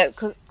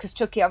 Because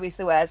Chucky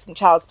obviously wears from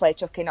Child's Play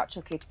Chucky, not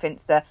Chucky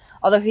Finster,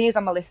 although he is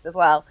on my list as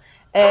well.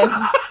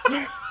 I'll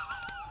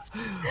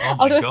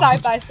do a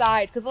side by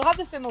side because they'll have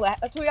the similar.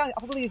 I'll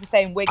probably use the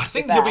same wig. I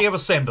think you'll be able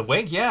to say the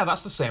wig. Yeah,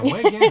 that's the same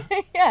wig. Yeah.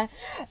 Yeah.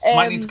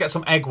 Might need to get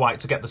some egg white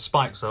to get the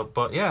spikes up,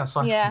 but yeah,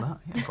 aside from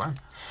that, grand.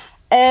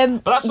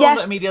 But that's the one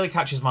that immediately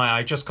catches my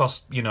eye, just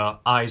because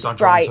eyes are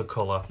drawn to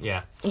colour.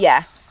 Yeah.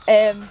 Yeah.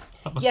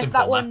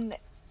 That one.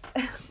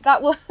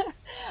 That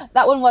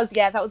one was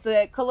that was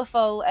a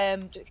colourful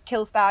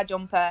Killstar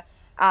jumper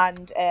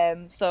and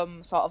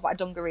some sort of like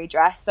dungaree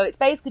dress. So it's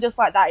basically just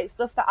like that. It's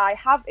stuff that I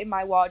have in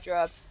my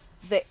wardrobe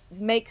that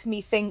makes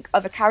me think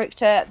of a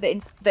character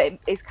that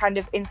is kind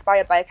of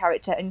inspired by a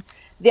character. And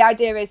the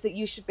idea is that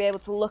you should be able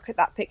to look at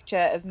that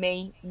picture of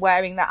me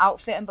wearing that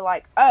outfit and be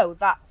like, oh,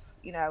 that's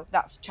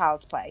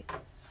Child's Play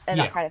and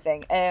that kind of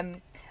thing.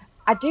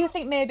 I do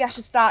think maybe I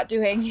should start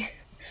doing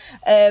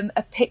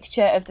a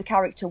picture of the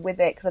character with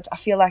it because I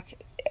feel like,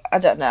 I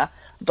don't know,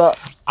 but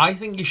I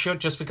think you should,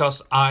 just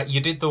because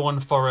you did the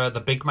one for the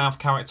Big Mouth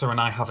character and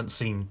I haven't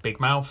seen Big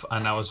Mouth,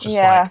 and I was just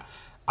like,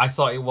 I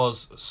thought it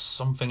was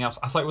something else.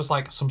 I thought it was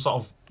like some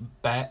sort of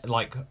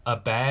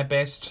bear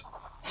based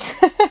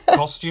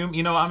costume,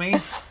 you know what I mean?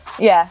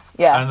 Yeah.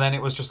 And then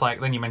it was just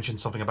like, then you mentioned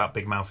something about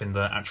Big Mouth in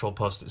the actual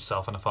post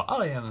itself, and I thought,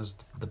 oh yeah, there's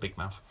the Big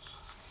Mouth.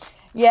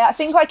 Yeah, I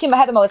think like in my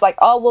head I'm always like,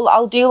 oh well,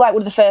 I'll do like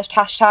one of the first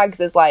hashtags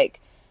as like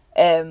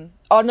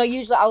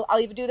usually I'll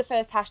either do the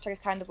first hashtag as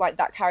kind of like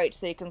that character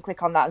so you can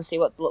click on that and see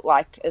what they look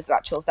like as their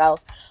actual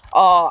self,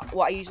 or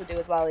what I usually do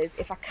as well is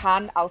if I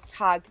can I'll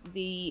tag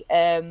the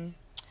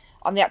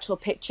on the actual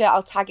picture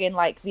I'll tag in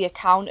like the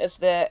account of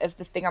the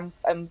thing I'm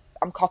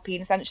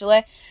copying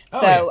essentially.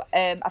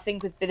 I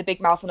think with the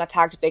Big Mouth one I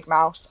tagged Big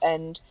Mouth,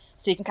 and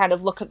so you can kind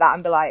of look at that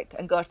and be like,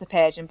 and go to the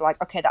page and be like,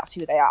 okay, that's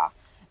who they are.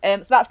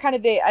 So that's kind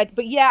of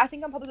but yeah, I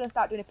think I'm probably going to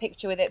start doing a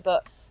picture with it,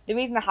 but the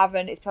reason I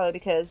haven't is probably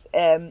because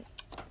I'd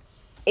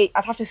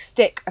have to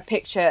stick a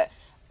picture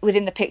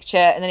within the picture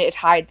and then it'd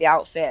hide the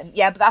outfit. And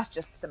but that's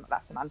just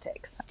that's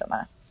semantics. I don't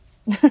matter.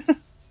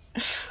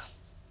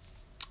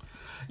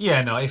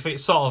 Yeah, no, if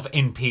it sort of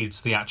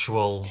impedes the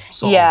actual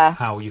sort of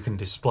how you can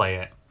display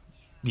it,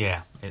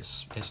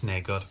 it's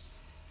near good.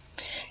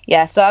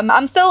 Yeah, so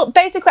I'm still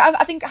basically.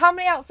 I think how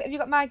many outfits have you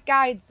got? My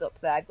guides up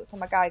there. I've got to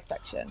my guide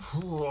section.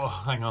 Ooh,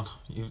 hang on,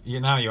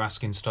 you're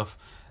asking stuff.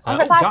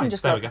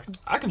 Guides, there we go.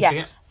 I can see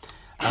it.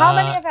 How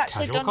many have I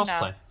actually done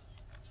cosplay now?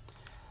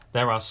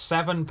 There are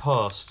 7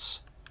 posts.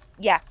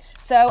 Yeah,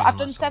 so I've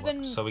done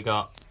 7. So we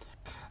got,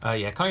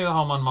 Connie the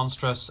Hormone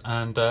Monstrous,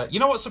 and you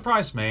know what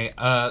surprised me?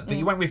 That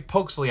you went with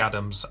Pugsley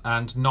Adams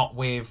and not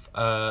with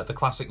the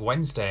classic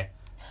Wednesday.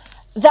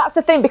 That's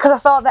the thing, because I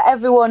thought that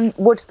everyone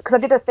would, because I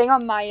did a thing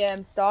on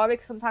my story,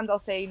 because sometimes I'll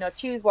say,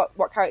 choose what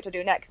character to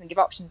do next and give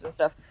options and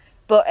stuff.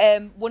 But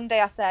one day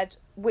I said,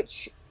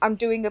 I'm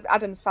doing an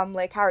Addams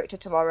Family character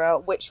tomorrow,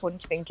 which one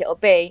do you think it'll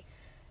be?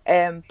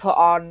 Put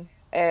on,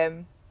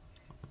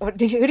 who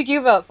did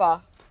you vote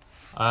for?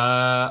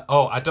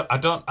 I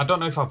don't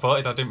know if I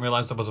voted. I didn't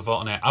realise there was a vote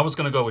on it. I was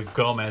going to go with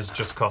Gomez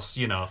just because,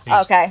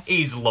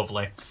 he's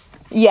lovely.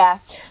 Yeah.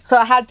 So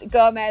I had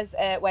Gomez,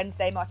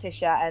 Wednesday,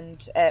 Morticia,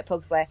 and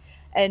Pugsley.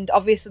 And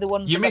obviously the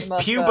ones you missed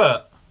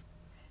Pubert.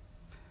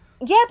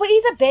 Yeah, but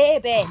he's a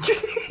baby.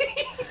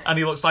 And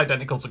he looks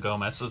identical to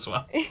Gomez as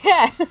well.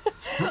 Yeah.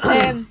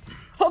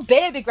 Put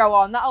Baby Grow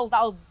on.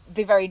 That'll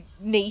be very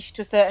niche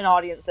to certain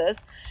audiences.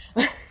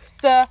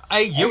 So,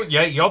 hey,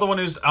 you're the one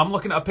who's. I'm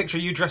looking at a picture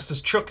of you dressed as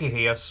Chucky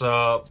here.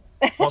 So,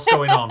 what's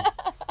going on?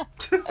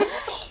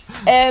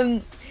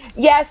 So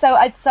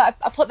I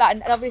put that,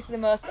 and obviously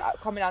the most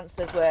common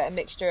answers were a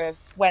mixture of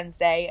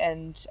Wednesday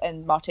and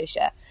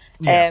Morticia.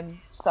 Yeah.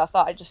 So I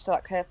thought I'd just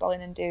start curveball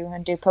in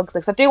and do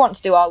Pugsley, because I do want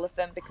to do all of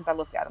them because I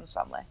love the Addams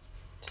Family.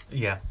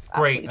 Yeah,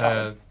 great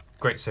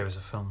series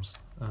of films.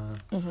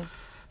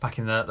 Back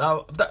in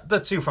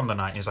the 2 from the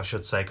 90s, I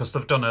should say, because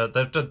they've done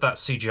that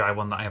CGI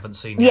one that I haven't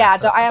seen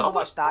yet. I haven't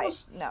watched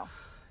that. No.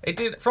 It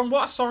did. From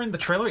what I saw in the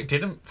trailer, it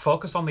didn't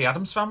focus on the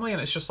Addams Family,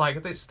 and it's just like,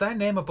 it's their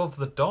name above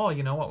the door.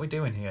 You know what we're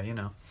doing here.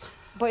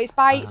 But it's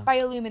by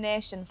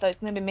Illumination, so it's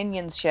gonna be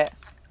Minions shit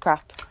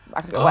crap.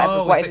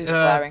 What is it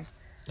swearing?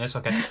 It's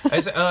okay.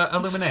 Is it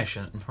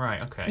Illumination?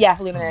 Right, okay. Yeah,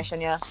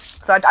 Illumination, yeah.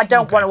 So I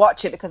don't want to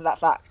watch it because of that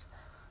fact.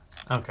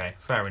 Okay,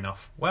 fair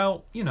enough.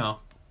 Well, it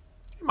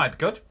might be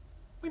good.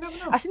 We never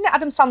know. I've seen the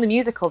Addams Family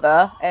musical,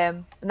 though,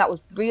 and that was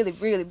really,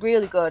 really,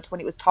 really good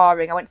when it was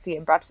touring. I went to see it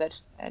in Bradford,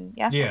 and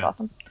it was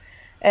awesome.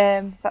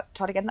 If that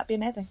toured again, that'd be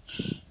amazing.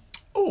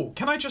 Oh,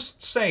 can I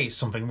just say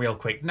something real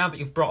quick? Now that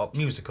you've brought up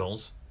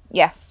musicals.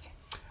 Yes.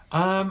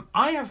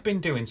 I have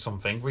been doing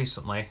something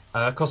recently,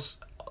 because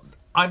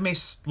I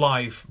miss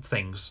live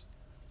things.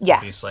 Yes.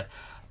 Obviously.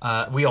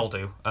 We all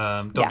do.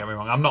 Don't get me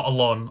wrong. I'm not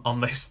alone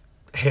on this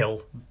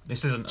hill.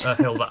 This isn't a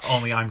hill that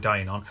only I'm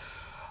dying on.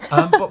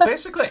 But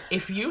basically,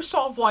 if you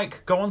sort of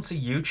like go onto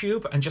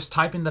YouTube and just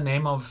type in the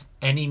name of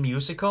any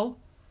musical,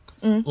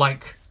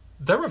 like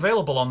they're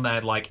available on there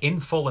like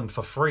in full and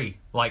for free,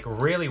 like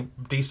really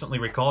decently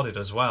recorded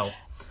as well.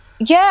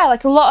 Yeah,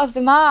 like a lot of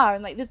them are,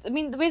 and like there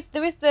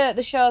is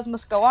the shows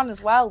must go on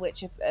as well,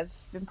 which have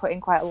been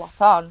putting quite a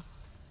lot on.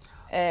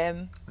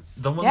 The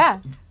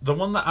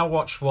one that I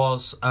watched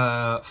was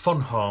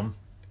Fun Home,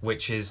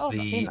 which is I've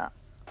not seen that.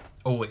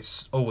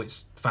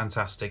 It's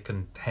fantastic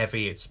and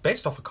heavy. It's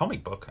based off a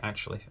comic book,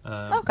 actually,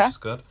 which is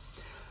good.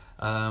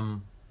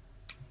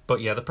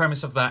 But yeah, the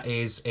premise of that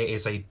is it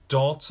is a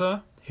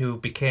daughter who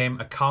became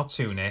a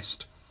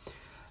cartoonist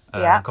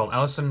called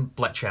Alison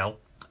Bletchell,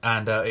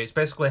 and it's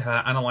basically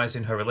her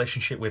analysing her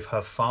relationship with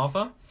her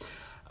father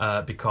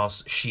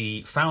because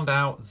she found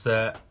out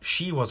that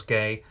she was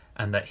gay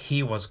and that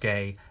he was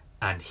gay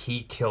and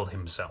he killed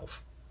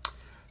himself.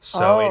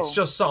 So it's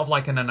just sort of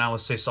like an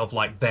analysis of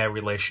like their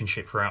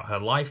relationship throughout her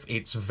life.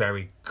 It's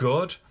very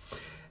good,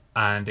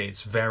 and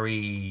it's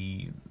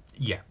very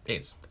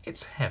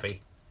it's heavy.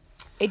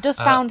 It does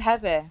sound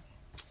heavy.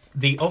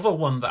 The other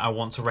one that I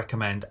want to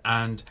recommend,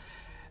 and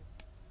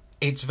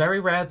it's very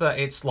rare that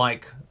it's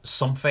like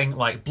something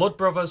like Blood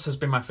Brothers has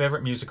been my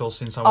favourite musical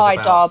since I was I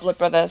adore Blood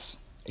Brothers.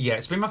 Yeah,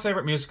 it's been my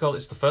favourite musical.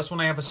 It's the first one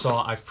I ever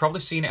saw. I've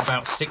probably seen it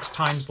about 6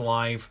 times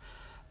live.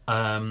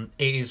 It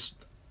is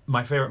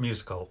my favourite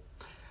musical.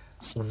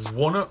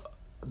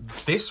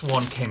 This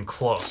one came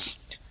close.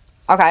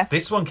 Okay.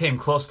 This one came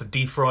close to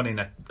dethroning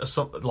a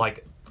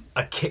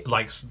kid,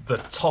 like the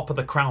top of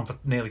the crown for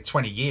nearly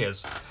 20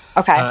 years.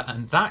 Okay.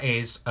 And that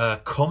is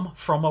Come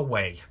From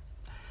Away.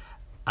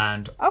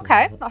 And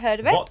not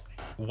heard of it.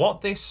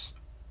 What this?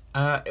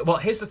 Well,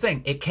 here's the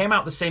thing. It came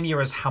out the same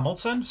year as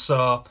Hamilton,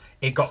 so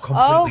it got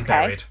completely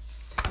buried.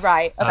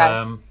 Right.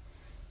 Okay.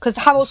 Because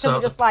Hamilton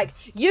was just like,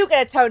 you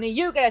get a Tony,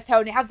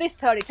 have this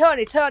Tony.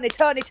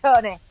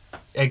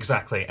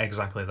 Exactly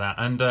that.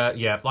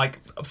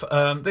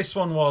 And this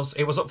one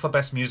was up for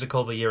Best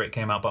Musical the year it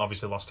came out, but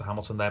obviously lost to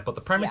Hamilton there. But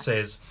the premise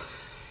is,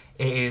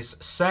 it is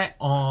set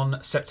on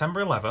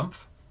September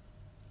 11th,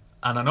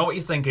 and I know what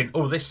you're thinking,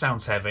 this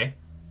sounds heavy.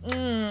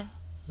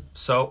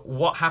 So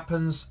what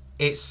happens,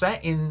 it's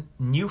set in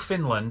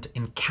Newfoundland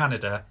in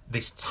Canada,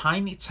 this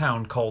tiny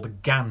town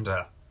called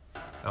Gander,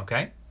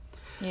 okay?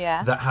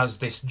 Yeah. That has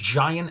this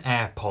giant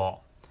airport.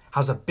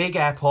 Has a big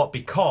airport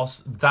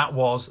because that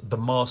was the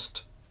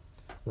most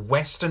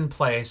western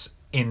place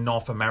in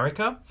North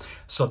America.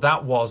 So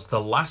that was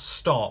the last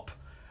stop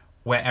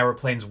where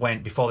aeroplanes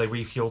went before they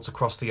refueled to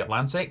cross the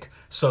Atlantic.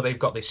 So they've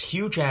got this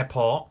huge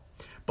airport,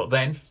 but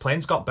then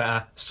planes got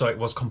better, so it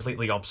was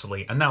completely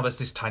obsolete. And now there's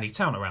this tiny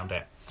town around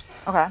it.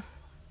 Okay.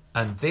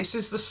 And this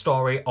is the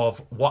story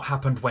of what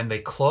happened when they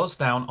closed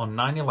down on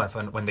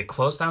 9/11, when they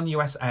closed down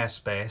US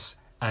airspace,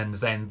 and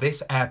then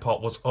this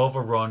airport was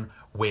overrun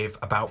with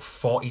about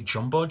 40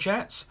 jumbo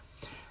jets.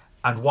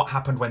 And what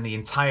happened when the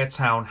entire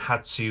town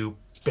had to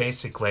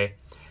basically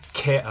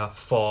cater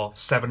for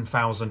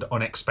 7,000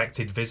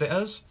 unexpected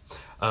visitors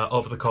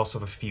over the course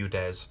of a few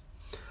days.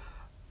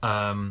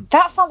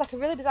 That sounds like a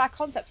really bizarre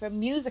concept for a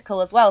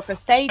musical as well, for a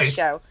stage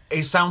show.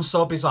 It sounds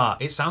so bizarre.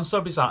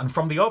 And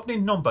from the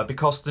opening number,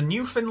 because the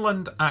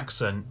Newfoundland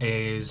accent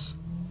is...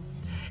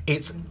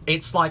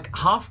 It's like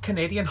half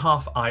Canadian,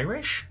 half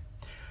Irish.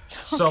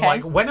 So,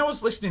 like, when I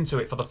was listening to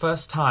it for the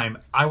first time,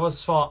 I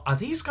thought, are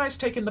these guys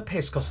taking the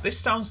piss? Because this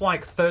sounds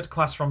like Third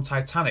Class from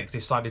Titanic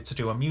decided to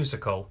do a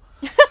musical.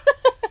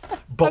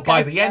 But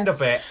by the end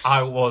of it,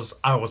 I was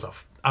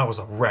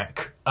a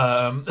wreck.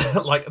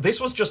 Like, this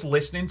was just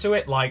listening to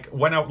it. Like,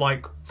 when I was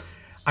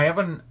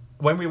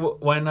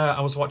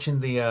watching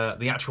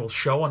the actual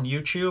show on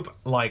YouTube,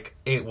 like,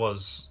 it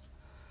was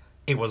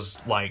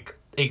like,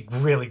 it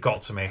really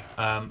got to me.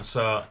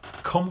 So,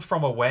 Come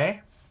From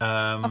Away.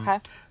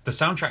 The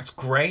soundtrack's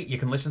great. You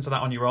can listen to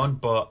that on your own,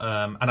 but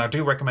and I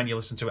do recommend you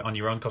listen to it on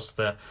your own because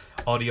the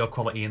audio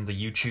quality in the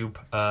YouTube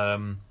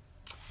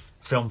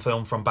film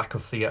from Back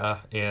of Theatre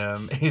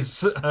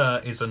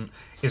isn't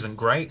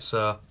great.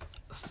 So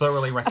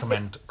thoroughly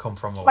recommend Come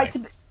From Away. Like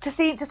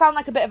to sound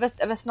like a bit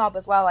of a snob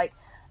as well. Like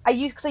I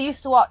used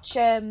to watch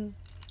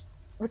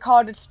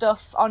recorded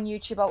stuff on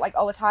YouTube like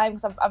all the time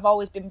because I've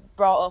always been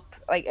brought up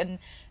like and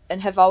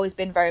have always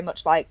been very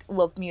much like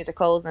love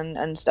musicals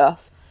and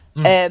stuff.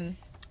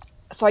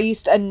 So I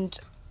used to,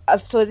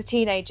 so as a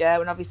teenager,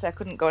 when obviously I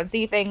couldn't go and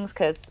see things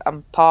because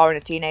I'm poor and a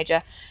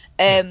teenager,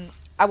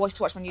 I I used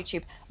to watch them on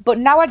YouTube, but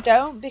now I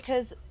don't,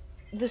 because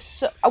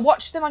I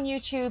watch them on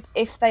YouTube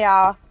if they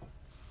are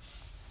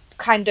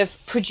kind of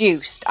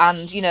produced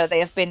and they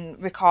have been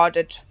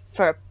recorded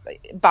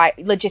by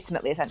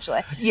legitimately,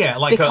 essentially. Yeah,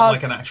 like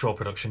an actual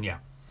production.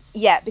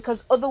 Yeah,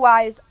 because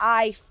otherwise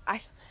I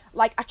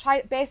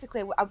tried,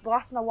 basically the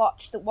last one I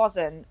watched that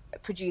wasn't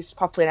produced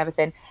properly and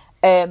everything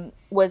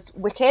was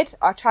Wicked.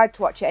 I tried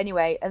to watch it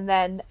anyway, and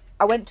then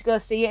I went to go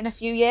see it in a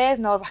few years,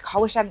 and I was like, I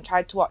wish I hadn't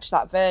tried to watch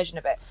that version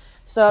of it.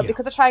 So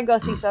because I try and go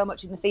see so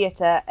much in the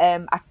theatre,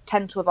 I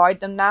tend to avoid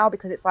them now,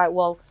 because it's like,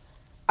 well,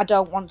 I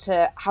don't want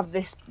to have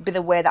this be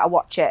the way that I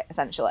watch it,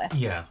 essentially.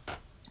 Yeah.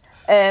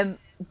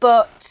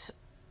 But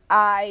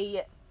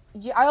I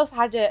also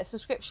had a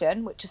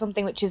subscription, which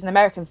is an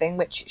American thing,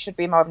 which should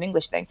be more of an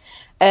English thing,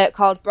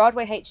 called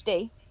Broadway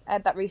HD. I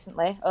had that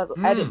recently, I had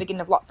it at the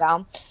beginning of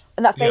lockdown.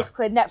 And that's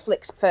basically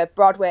Netflix for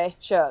Broadway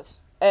shows.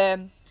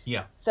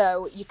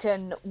 So you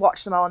can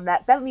watch them all on there.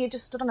 Bentley, you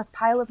just stood on a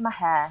pile of my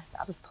hair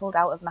that I've pulled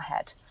out of my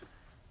head.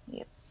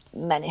 You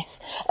menace.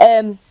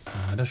 Why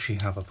does she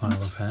have a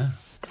pile of hair?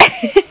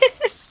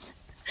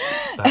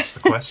 That's the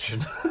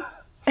question.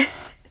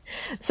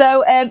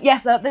 So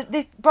so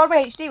the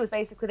Broadway HD was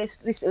basically this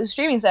it was a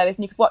streaming service,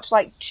 and you could watch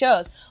like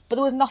shows, but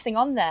there was nothing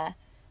on there.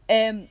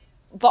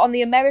 But on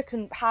the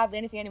American, hardly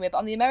anything anyway. But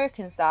on the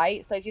American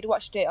site, so if you'd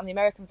watched it on the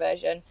American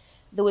version,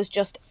 there was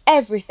just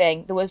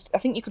everything. There was, I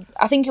think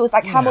it was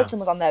like Hamilton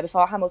was on there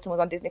before Hamilton was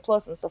on Disney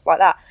Plus and stuff like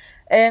that.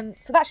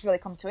 So that should really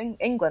come to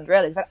England,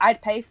 really, because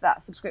I'd pay for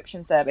that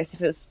subscription service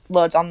if it was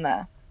loads on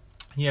there.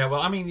 Yeah,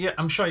 well, I mean,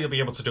 I'm sure you'll be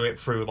able to do it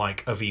through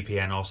like a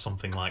VPN or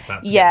something like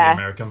that to get the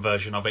American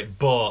version of it.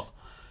 But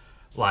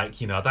like,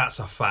 that's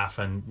a faff,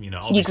 and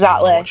obviously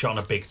exactly. you watch it on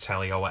a big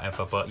telly or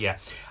whatever. But yeah,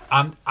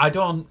 I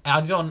don't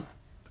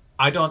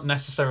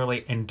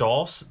necessarily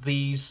endorse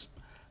these,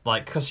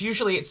 like, because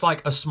usually it's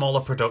like a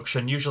smaller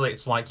production. Usually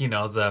it's like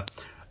the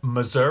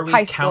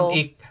Missouri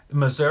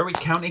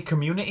County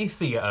Community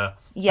Theatre.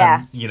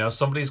 Yeah. And,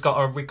 somebody's got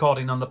a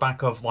recording on the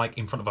back of like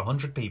in front of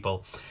 100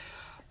 people.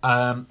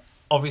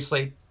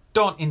 Obviously,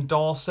 don't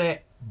endorse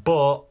it,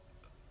 but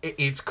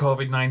it's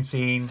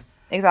COVID-19.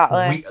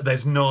 Exactly.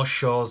 There's no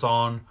shows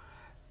on.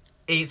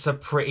 It's a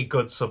pretty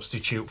good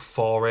substitute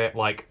for it.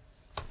 Like,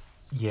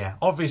 yeah,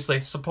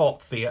 obviously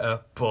support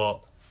theatre,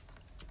 but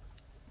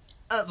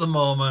at the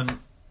moment,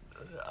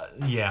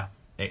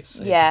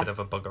 it's a bit of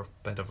a bugger.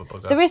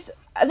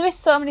 There is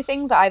so many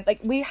things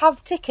that we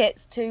have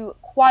tickets to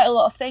quite a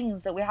lot of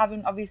things that we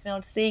haven't obviously been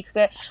able to see,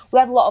 because we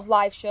had a lot of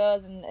live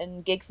shows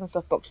and gigs and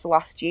stuff booked for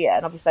last year,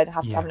 and obviously they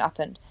haven't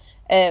happened.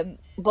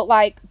 But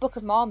like Book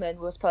of Mormon,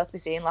 we were supposed to be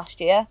seeing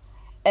last year,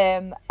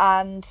 and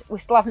we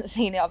still haven't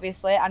seen it,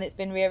 obviously, and it's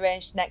been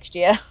rearranged next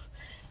year.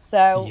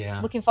 So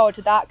looking forward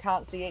to that.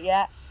 Can't see it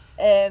yet.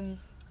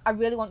 I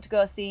really want to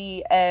go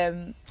see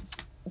Dear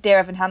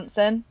Evan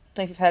Hansen.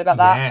 Don't know if you've heard about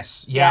that.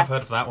 Yes, I've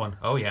heard of that one.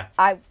 Oh yeah.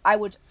 I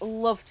would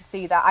love to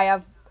see that.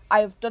 I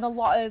have done a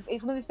lot of.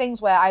 It's one of the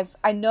things where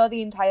I know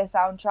the entire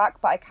soundtrack,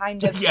 but I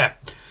kind of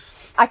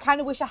I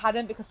kind of wish I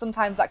hadn't, because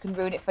sometimes that can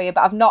ruin it for you.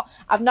 But I've not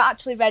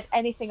actually read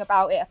anything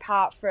about it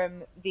apart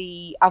from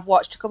I've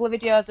watched a couple of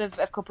videos of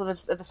a couple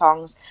of the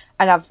songs,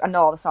 and I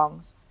know all the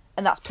songs,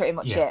 and that's pretty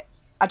much it.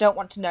 I don't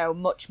want to know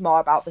much more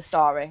about the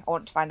story. I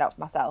want to find out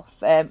for myself.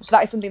 So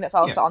that is something that's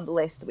also on the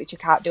list, which you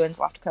can't do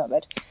until after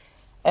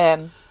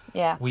COVID.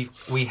 Yeah.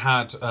 We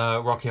had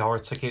Rocky Horror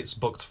tickets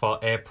booked for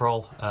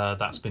April.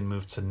 That's been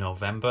moved to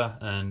November,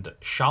 and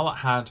Charlotte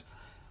had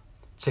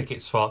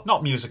tickets for,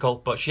 not musical,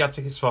 but she had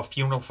tickets for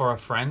Funeral for a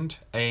Friend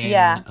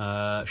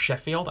in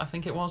Sheffield, I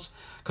think it was,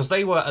 because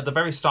they were at the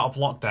very start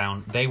of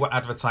lockdown. They were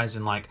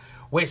advertising like,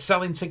 we're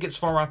selling tickets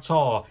for our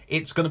tour.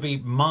 It's going to be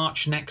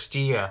March next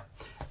year.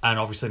 And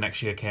obviously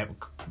next year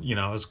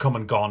has come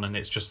and gone, and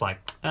it's just like,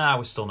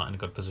 we're still not in a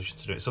good position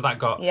to do it. So that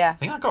got, I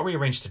think that got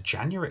rearranged to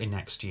January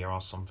next year or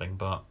something,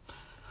 but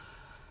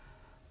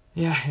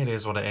yeah, it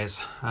is what it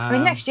is. I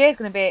mean, next year is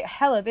going to be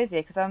hella busy,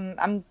 because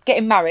I'm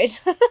getting married,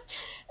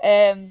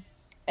 and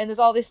there's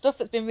all this stuff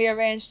that's been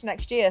rearranged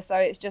next year, so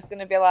it's just going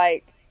to be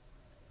like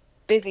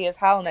busy as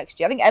hell next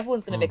year. I think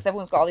everyone's going to be, because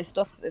everyone's got all this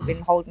stuff that they've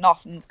been holding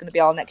off, and it's going to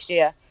be all next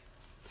year.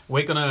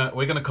 We're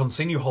gonna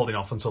continue holding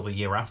off until the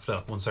year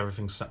after, once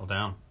everything's settled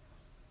down.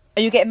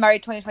 Are you getting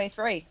married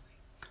 2023?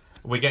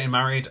 We're getting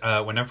married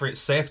whenever it's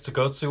safe to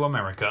go to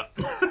America.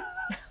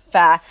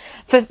 Fair.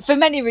 For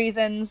many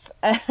reasons.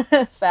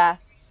 Fair.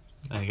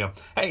 There you go.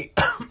 Hey,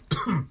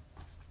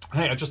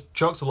 hey, I just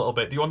choked a little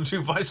bit. Do you want to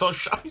do Vice or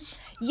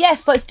Shice?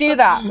 Yes, let's do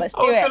that. Let's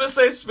do it. I was going to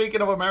say,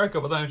 speaking of America,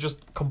 but then I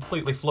just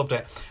completely flubbed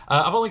it.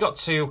 I've only got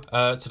two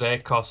today,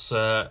 because,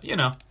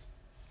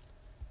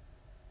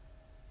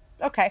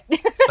 Okay.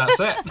 That's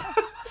it.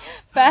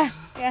 Fair,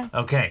 yeah.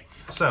 Okay,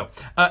 so,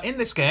 in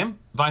this game,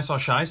 Vice or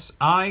Shice,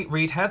 I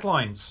read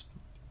headlines.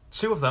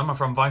 Two of them are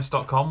from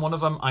Vice.com. One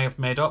of them I have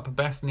made up.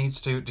 Beth needs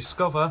to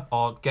discover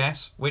or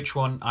guess which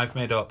one I've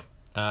made up,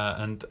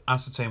 and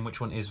ascertain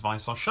which one is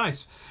Vice or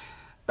Shice.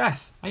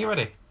 Beth, are you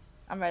ready?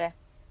 I'm ready.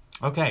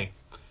 Okay.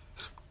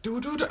 Do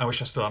do do. I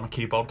wish I still had my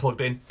keyboard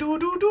plugged in. Do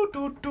do do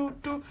do do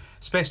do.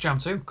 Space Jam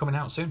 2 coming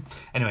out soon.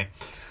 Anyway,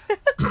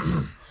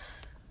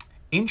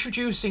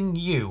 introducing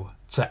you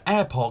to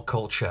airport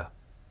culture,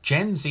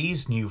 Gen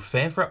Z's new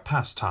favourite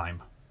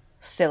pastime.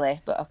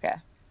 Silly, but okay.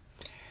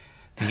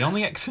 The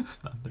only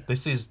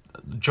this is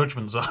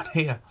judgment zone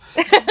here.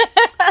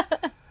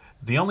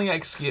 The only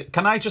excuse.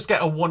 Can I just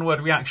get a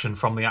one-word reaction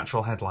from the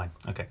actual headline?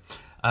 Okay.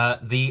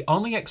 The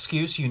only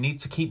excuse you need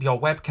to keep your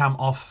webcam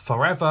off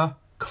forever: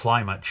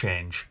 climate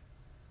change.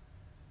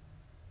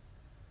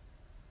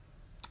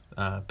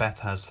 Beth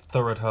has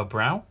furrowed her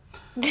brow.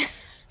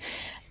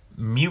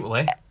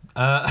 Mutely.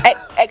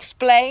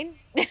 Explain.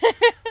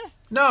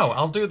 No,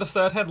 I'll do the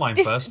third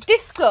headline first.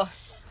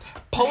 Discuss.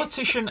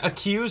 Politician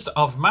accused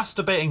of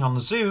masturbating on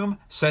Zoom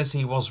says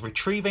he was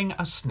retrieving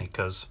a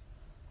Snickers.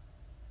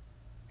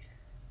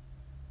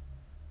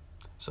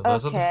 So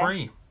those are the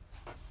three.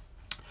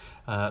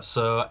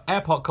 So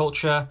airport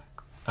culture,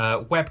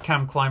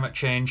 webcam climate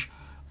change,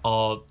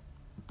 or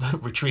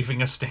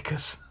retrieving a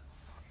Snickers.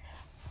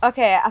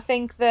 Okay, I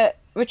think that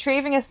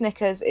retrieving a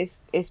Snickers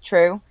is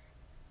true.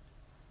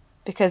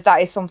 Because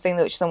that is something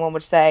that which someone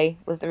would say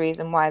was the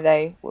reason why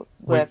they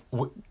were...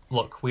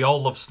 Look, we all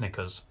love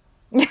Snickers.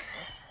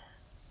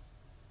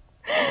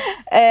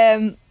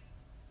 And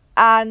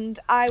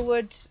I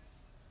would...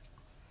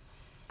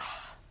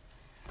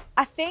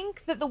 I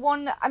think that the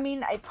one... I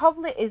mean, it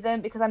probably isn't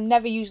because I'm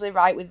never usually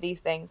right with these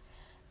things.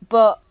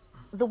 But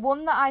the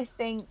one that I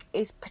think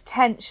is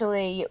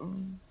potentially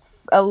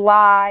a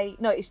lie...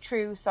 No, it's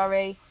true,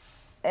 sorry.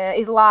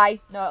 Is lie,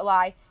 not a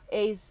lie.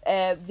 Is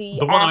the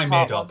one I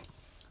made up.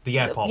 The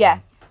airport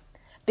one.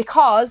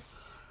 Because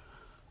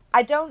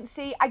I don't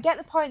see... I get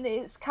the point that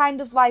it's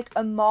kind of like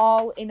a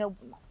mall in a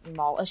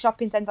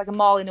shopping centre, like a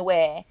mall in a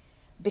way,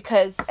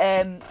 because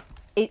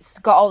it's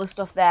got all the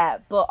stuff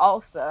there. But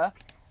also,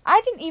 I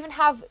didn't even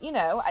have,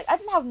 I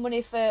didn't have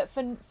money for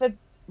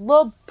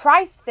low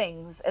price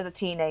things as a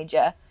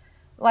teenager.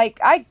 Like,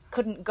 I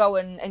couldn't go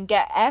and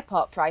get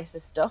airport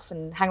prices stuff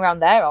and hang around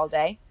there all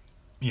day.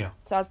 Yeah.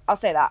 So I'll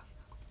say that.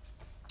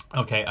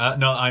 Okay,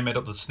 no, I made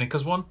up the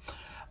Snickers one.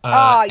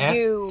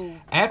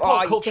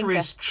 Airport culture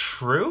is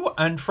true,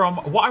 and from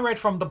what I read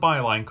from the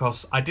byline,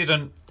 because I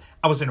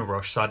was in a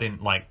rush, so I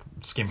didn't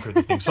skim through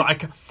the thing. So I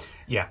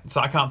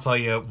can't tell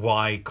you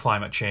why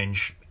climate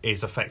change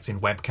is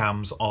affecting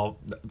webcams or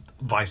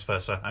vice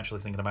versa.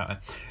 Actually, thinking about it,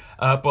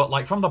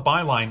 but from the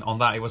byline on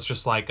that, it was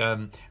just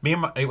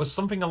it was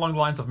something along the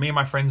lines of me and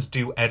my friends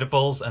do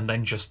edibles and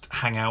then just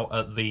hang out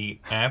at the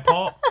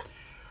airport,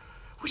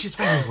 which is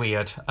very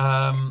weird.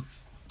 I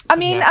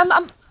mean,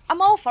 yeah. I'm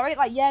all for it.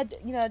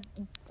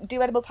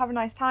 Do edibles, have a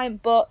nice time.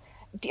 But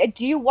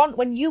do you want,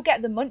 when you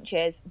get the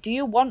munchies, do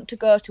you want to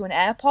go to an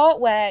airport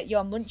where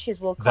your munchies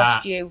will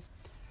cost you?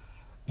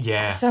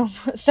 Yeah. So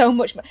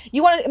much.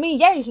 You want? I mean,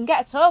 yeah, you can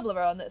get a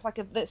Toblerone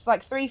that's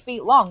 3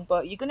 feet long,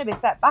 but you're going to be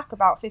set back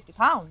about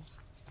 £50.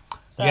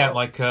 So.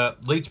 Yeah,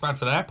 Leeds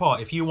Bradford Airport.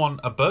 If you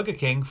want a Burger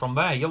King from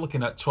there, you're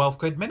looking at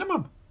 £12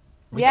 minimum.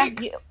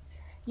 Ridiculous.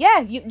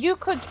 You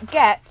could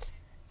get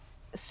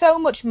so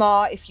much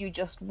more if you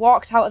just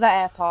walked out of the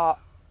airport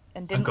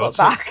and didn't look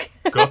back.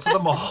 Go to the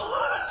mall.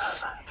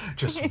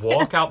 Just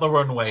walk out the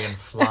runway and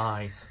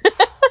fly.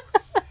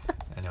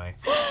 Anyway.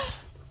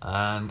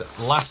 And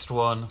last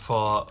one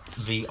for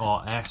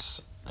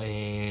VRS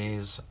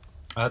is...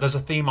 there's a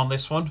theme on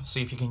this one.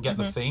 See if you can get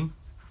the theme.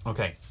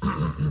 Okay.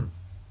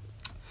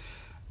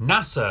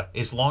 NASA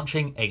is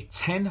launching a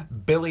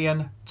 $10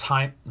 billion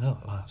time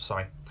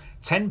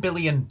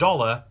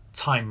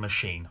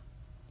machine.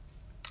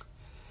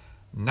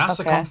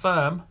 NASA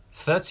confirm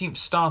 13th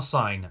star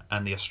sign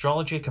and the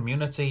astrology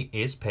community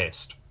is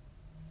pissed.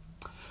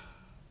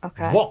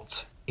 Okay.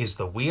 What is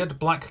the weird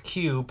black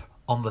cube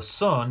on the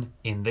sun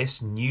in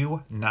this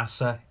new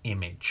NASA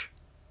image?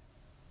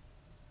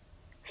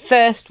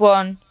 First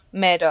one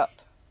made up.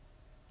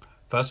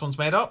 First one's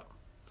made up?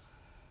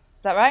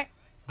 Is that right?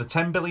 The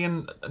 10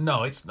 billion...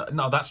 No,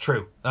 that's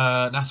true.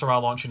 NASA are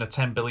launching a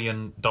 $10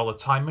 billion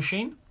time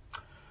machine.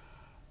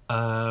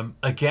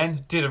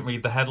 Again, didn't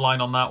read the headline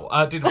on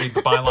that. Didn't read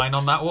the byline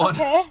on that one.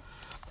 Okay.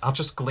 I'll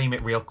just gleam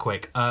it real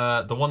quick.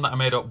 The one that I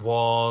made up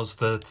was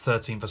the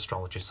 13th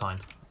astrology sign.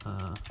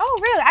 Oh,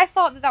 really? I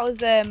thought that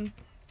was a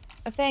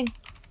thing,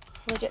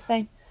 a legit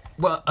thing.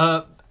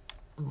 Well,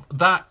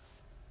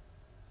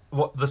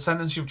 what the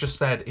sentence you've just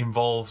said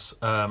involves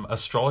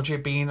astrology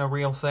being a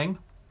real thing.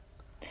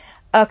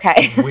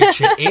 Okay.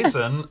 Which it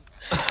isn't.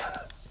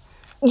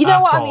 You know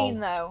what I mean,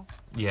 though.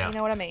 Yeah. You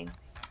know what I mean.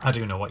 I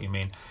do know what you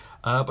mean.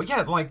 But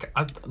yeah,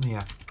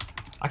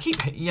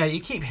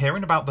 you keep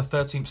hearing about the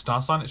 13th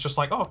star sign. It's just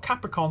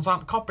Capricorns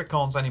aren't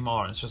Capricorns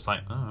anymore. And it's just all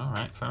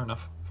right, fair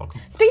enough. Fuck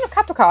 'em. Speaking of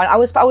Capricorn, I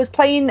was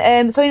playing,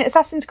 so in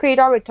Assassin's Creed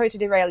Origins, sorry to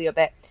derail you a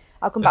bit.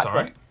 I'll come back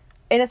to this.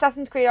 In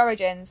Assassin's Creed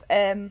Origins,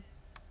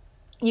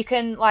 you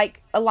can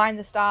align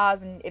the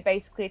stars, and it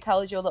basically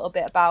tells you a little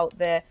bit about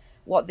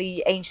what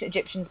the ancient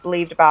Egyptians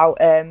believed about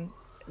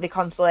the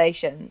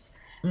constellations.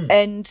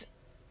 And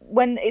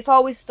when it's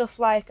always stuff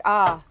like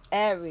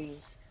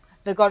Aries,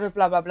 the god of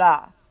blah blah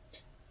blah.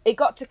 it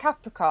got to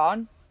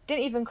Capricorn,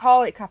 didn't even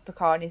call it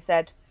Capricorn. He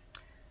said,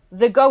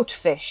 the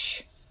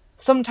goatfish,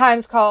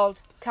 sometimes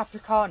called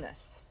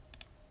Capricornus.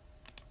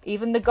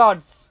 Even the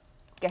gods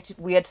get it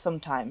weird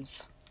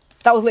sometimes.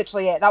 That was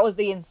literally it. That was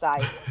the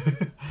insight.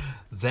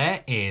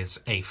 There is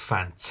a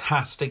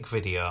fantastic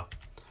video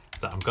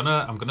that I'm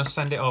gonna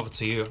send it over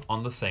to you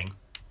on the thing,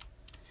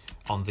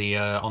 on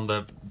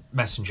the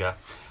messenger.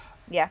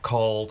 Yes.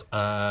 Called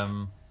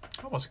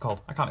what was it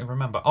called? I can't even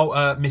remember.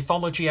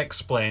 Mythology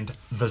Explained: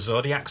 The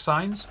Zodiac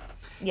Signs.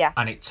 Yeah.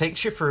 And it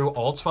takes you through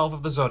all 12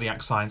 of the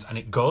zodiac signs, and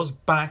it goes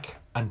back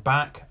and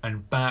back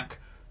and back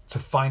to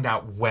find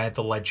out where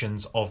the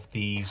legends of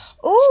these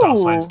star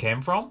signs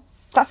came from.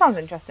 That sounds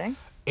interesting.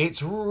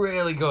 It's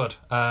really good.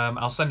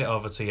 I'll send it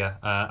over to you,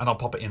 and I'll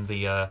pop it in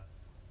the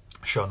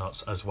show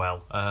notes as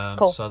well.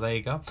 Cool. So there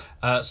you go.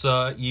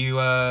 So you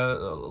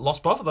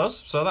lost both of those,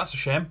 so that's a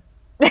shame.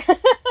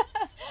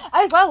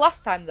 I did well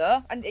last time,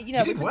 though. And,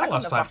 you did well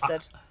last time.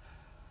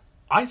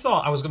 I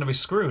thought I was going to be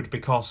screwed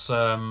because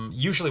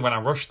usually when I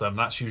rush them,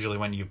 that's usually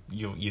when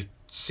you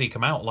seek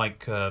them out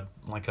like a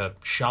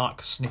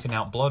shark sniffing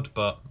out blood.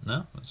 But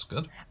no, that's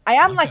good. I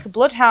am like a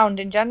bloodhound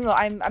in general.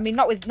 I mean,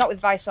 not with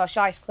Vice or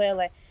Shice,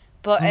 clearly.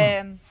 But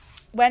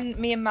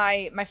when me and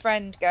my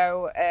friend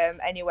go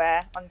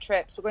anywhere on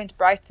trips, we're going to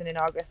Brighton in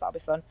August. That'll be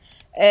fun.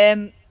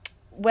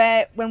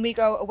 When we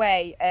go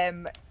away,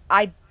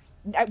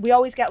 we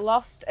always get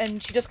lost,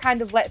 and she just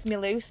kind of lets me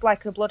loose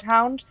like a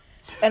bloodhound,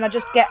 and I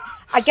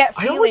get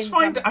feelings.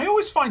 I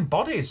always find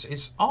bodies.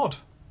 It's odd.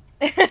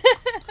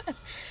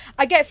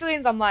 I get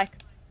feelings. I'm like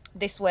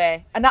this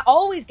way, and that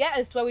always get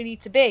us to where we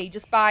need to be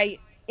just by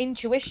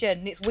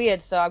intuition. It's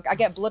weird, so I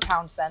get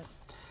bloodhound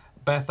sense.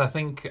 Beth, I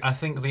think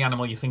the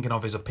animal you're thinking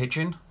of is a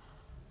pigeon.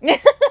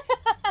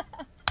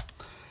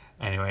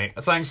 Anyway,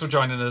 thanks for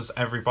joining us,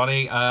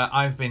 everybody.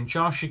 I've been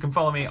Josh. You can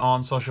follow me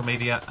on social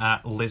media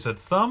at Lizard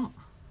Thumb.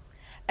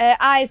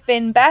 I've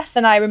been Beth,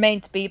 and I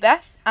remain to be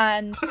Beth.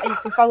 And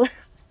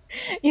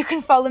you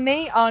can follow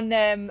me on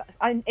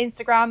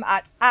Instagram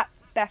at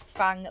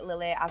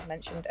BethFangLily, as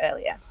mentioned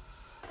earlier.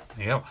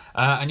 There you go.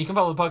 And you can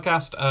follow the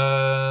podcast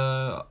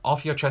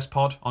Off Your Chest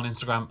Pod on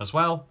Instagram as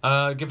well.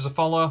 Give us a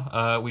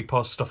follow. We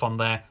post stuff on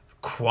there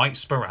quite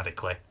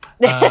sporadically.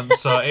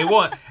 So it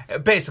won't.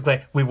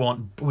 Basically, we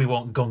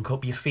won't gunk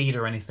up your feed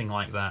or anything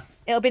like that.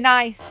 It'll be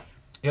nice.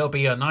 It'll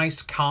be a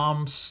nice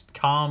calm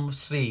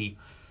sea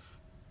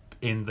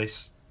in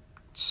this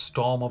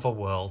storm of a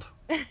world.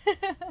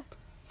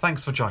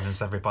 Thanks for joining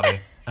us, everybody,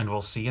 and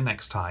we'll see you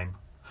next time.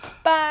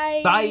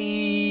 Bye.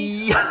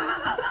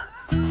 Bye.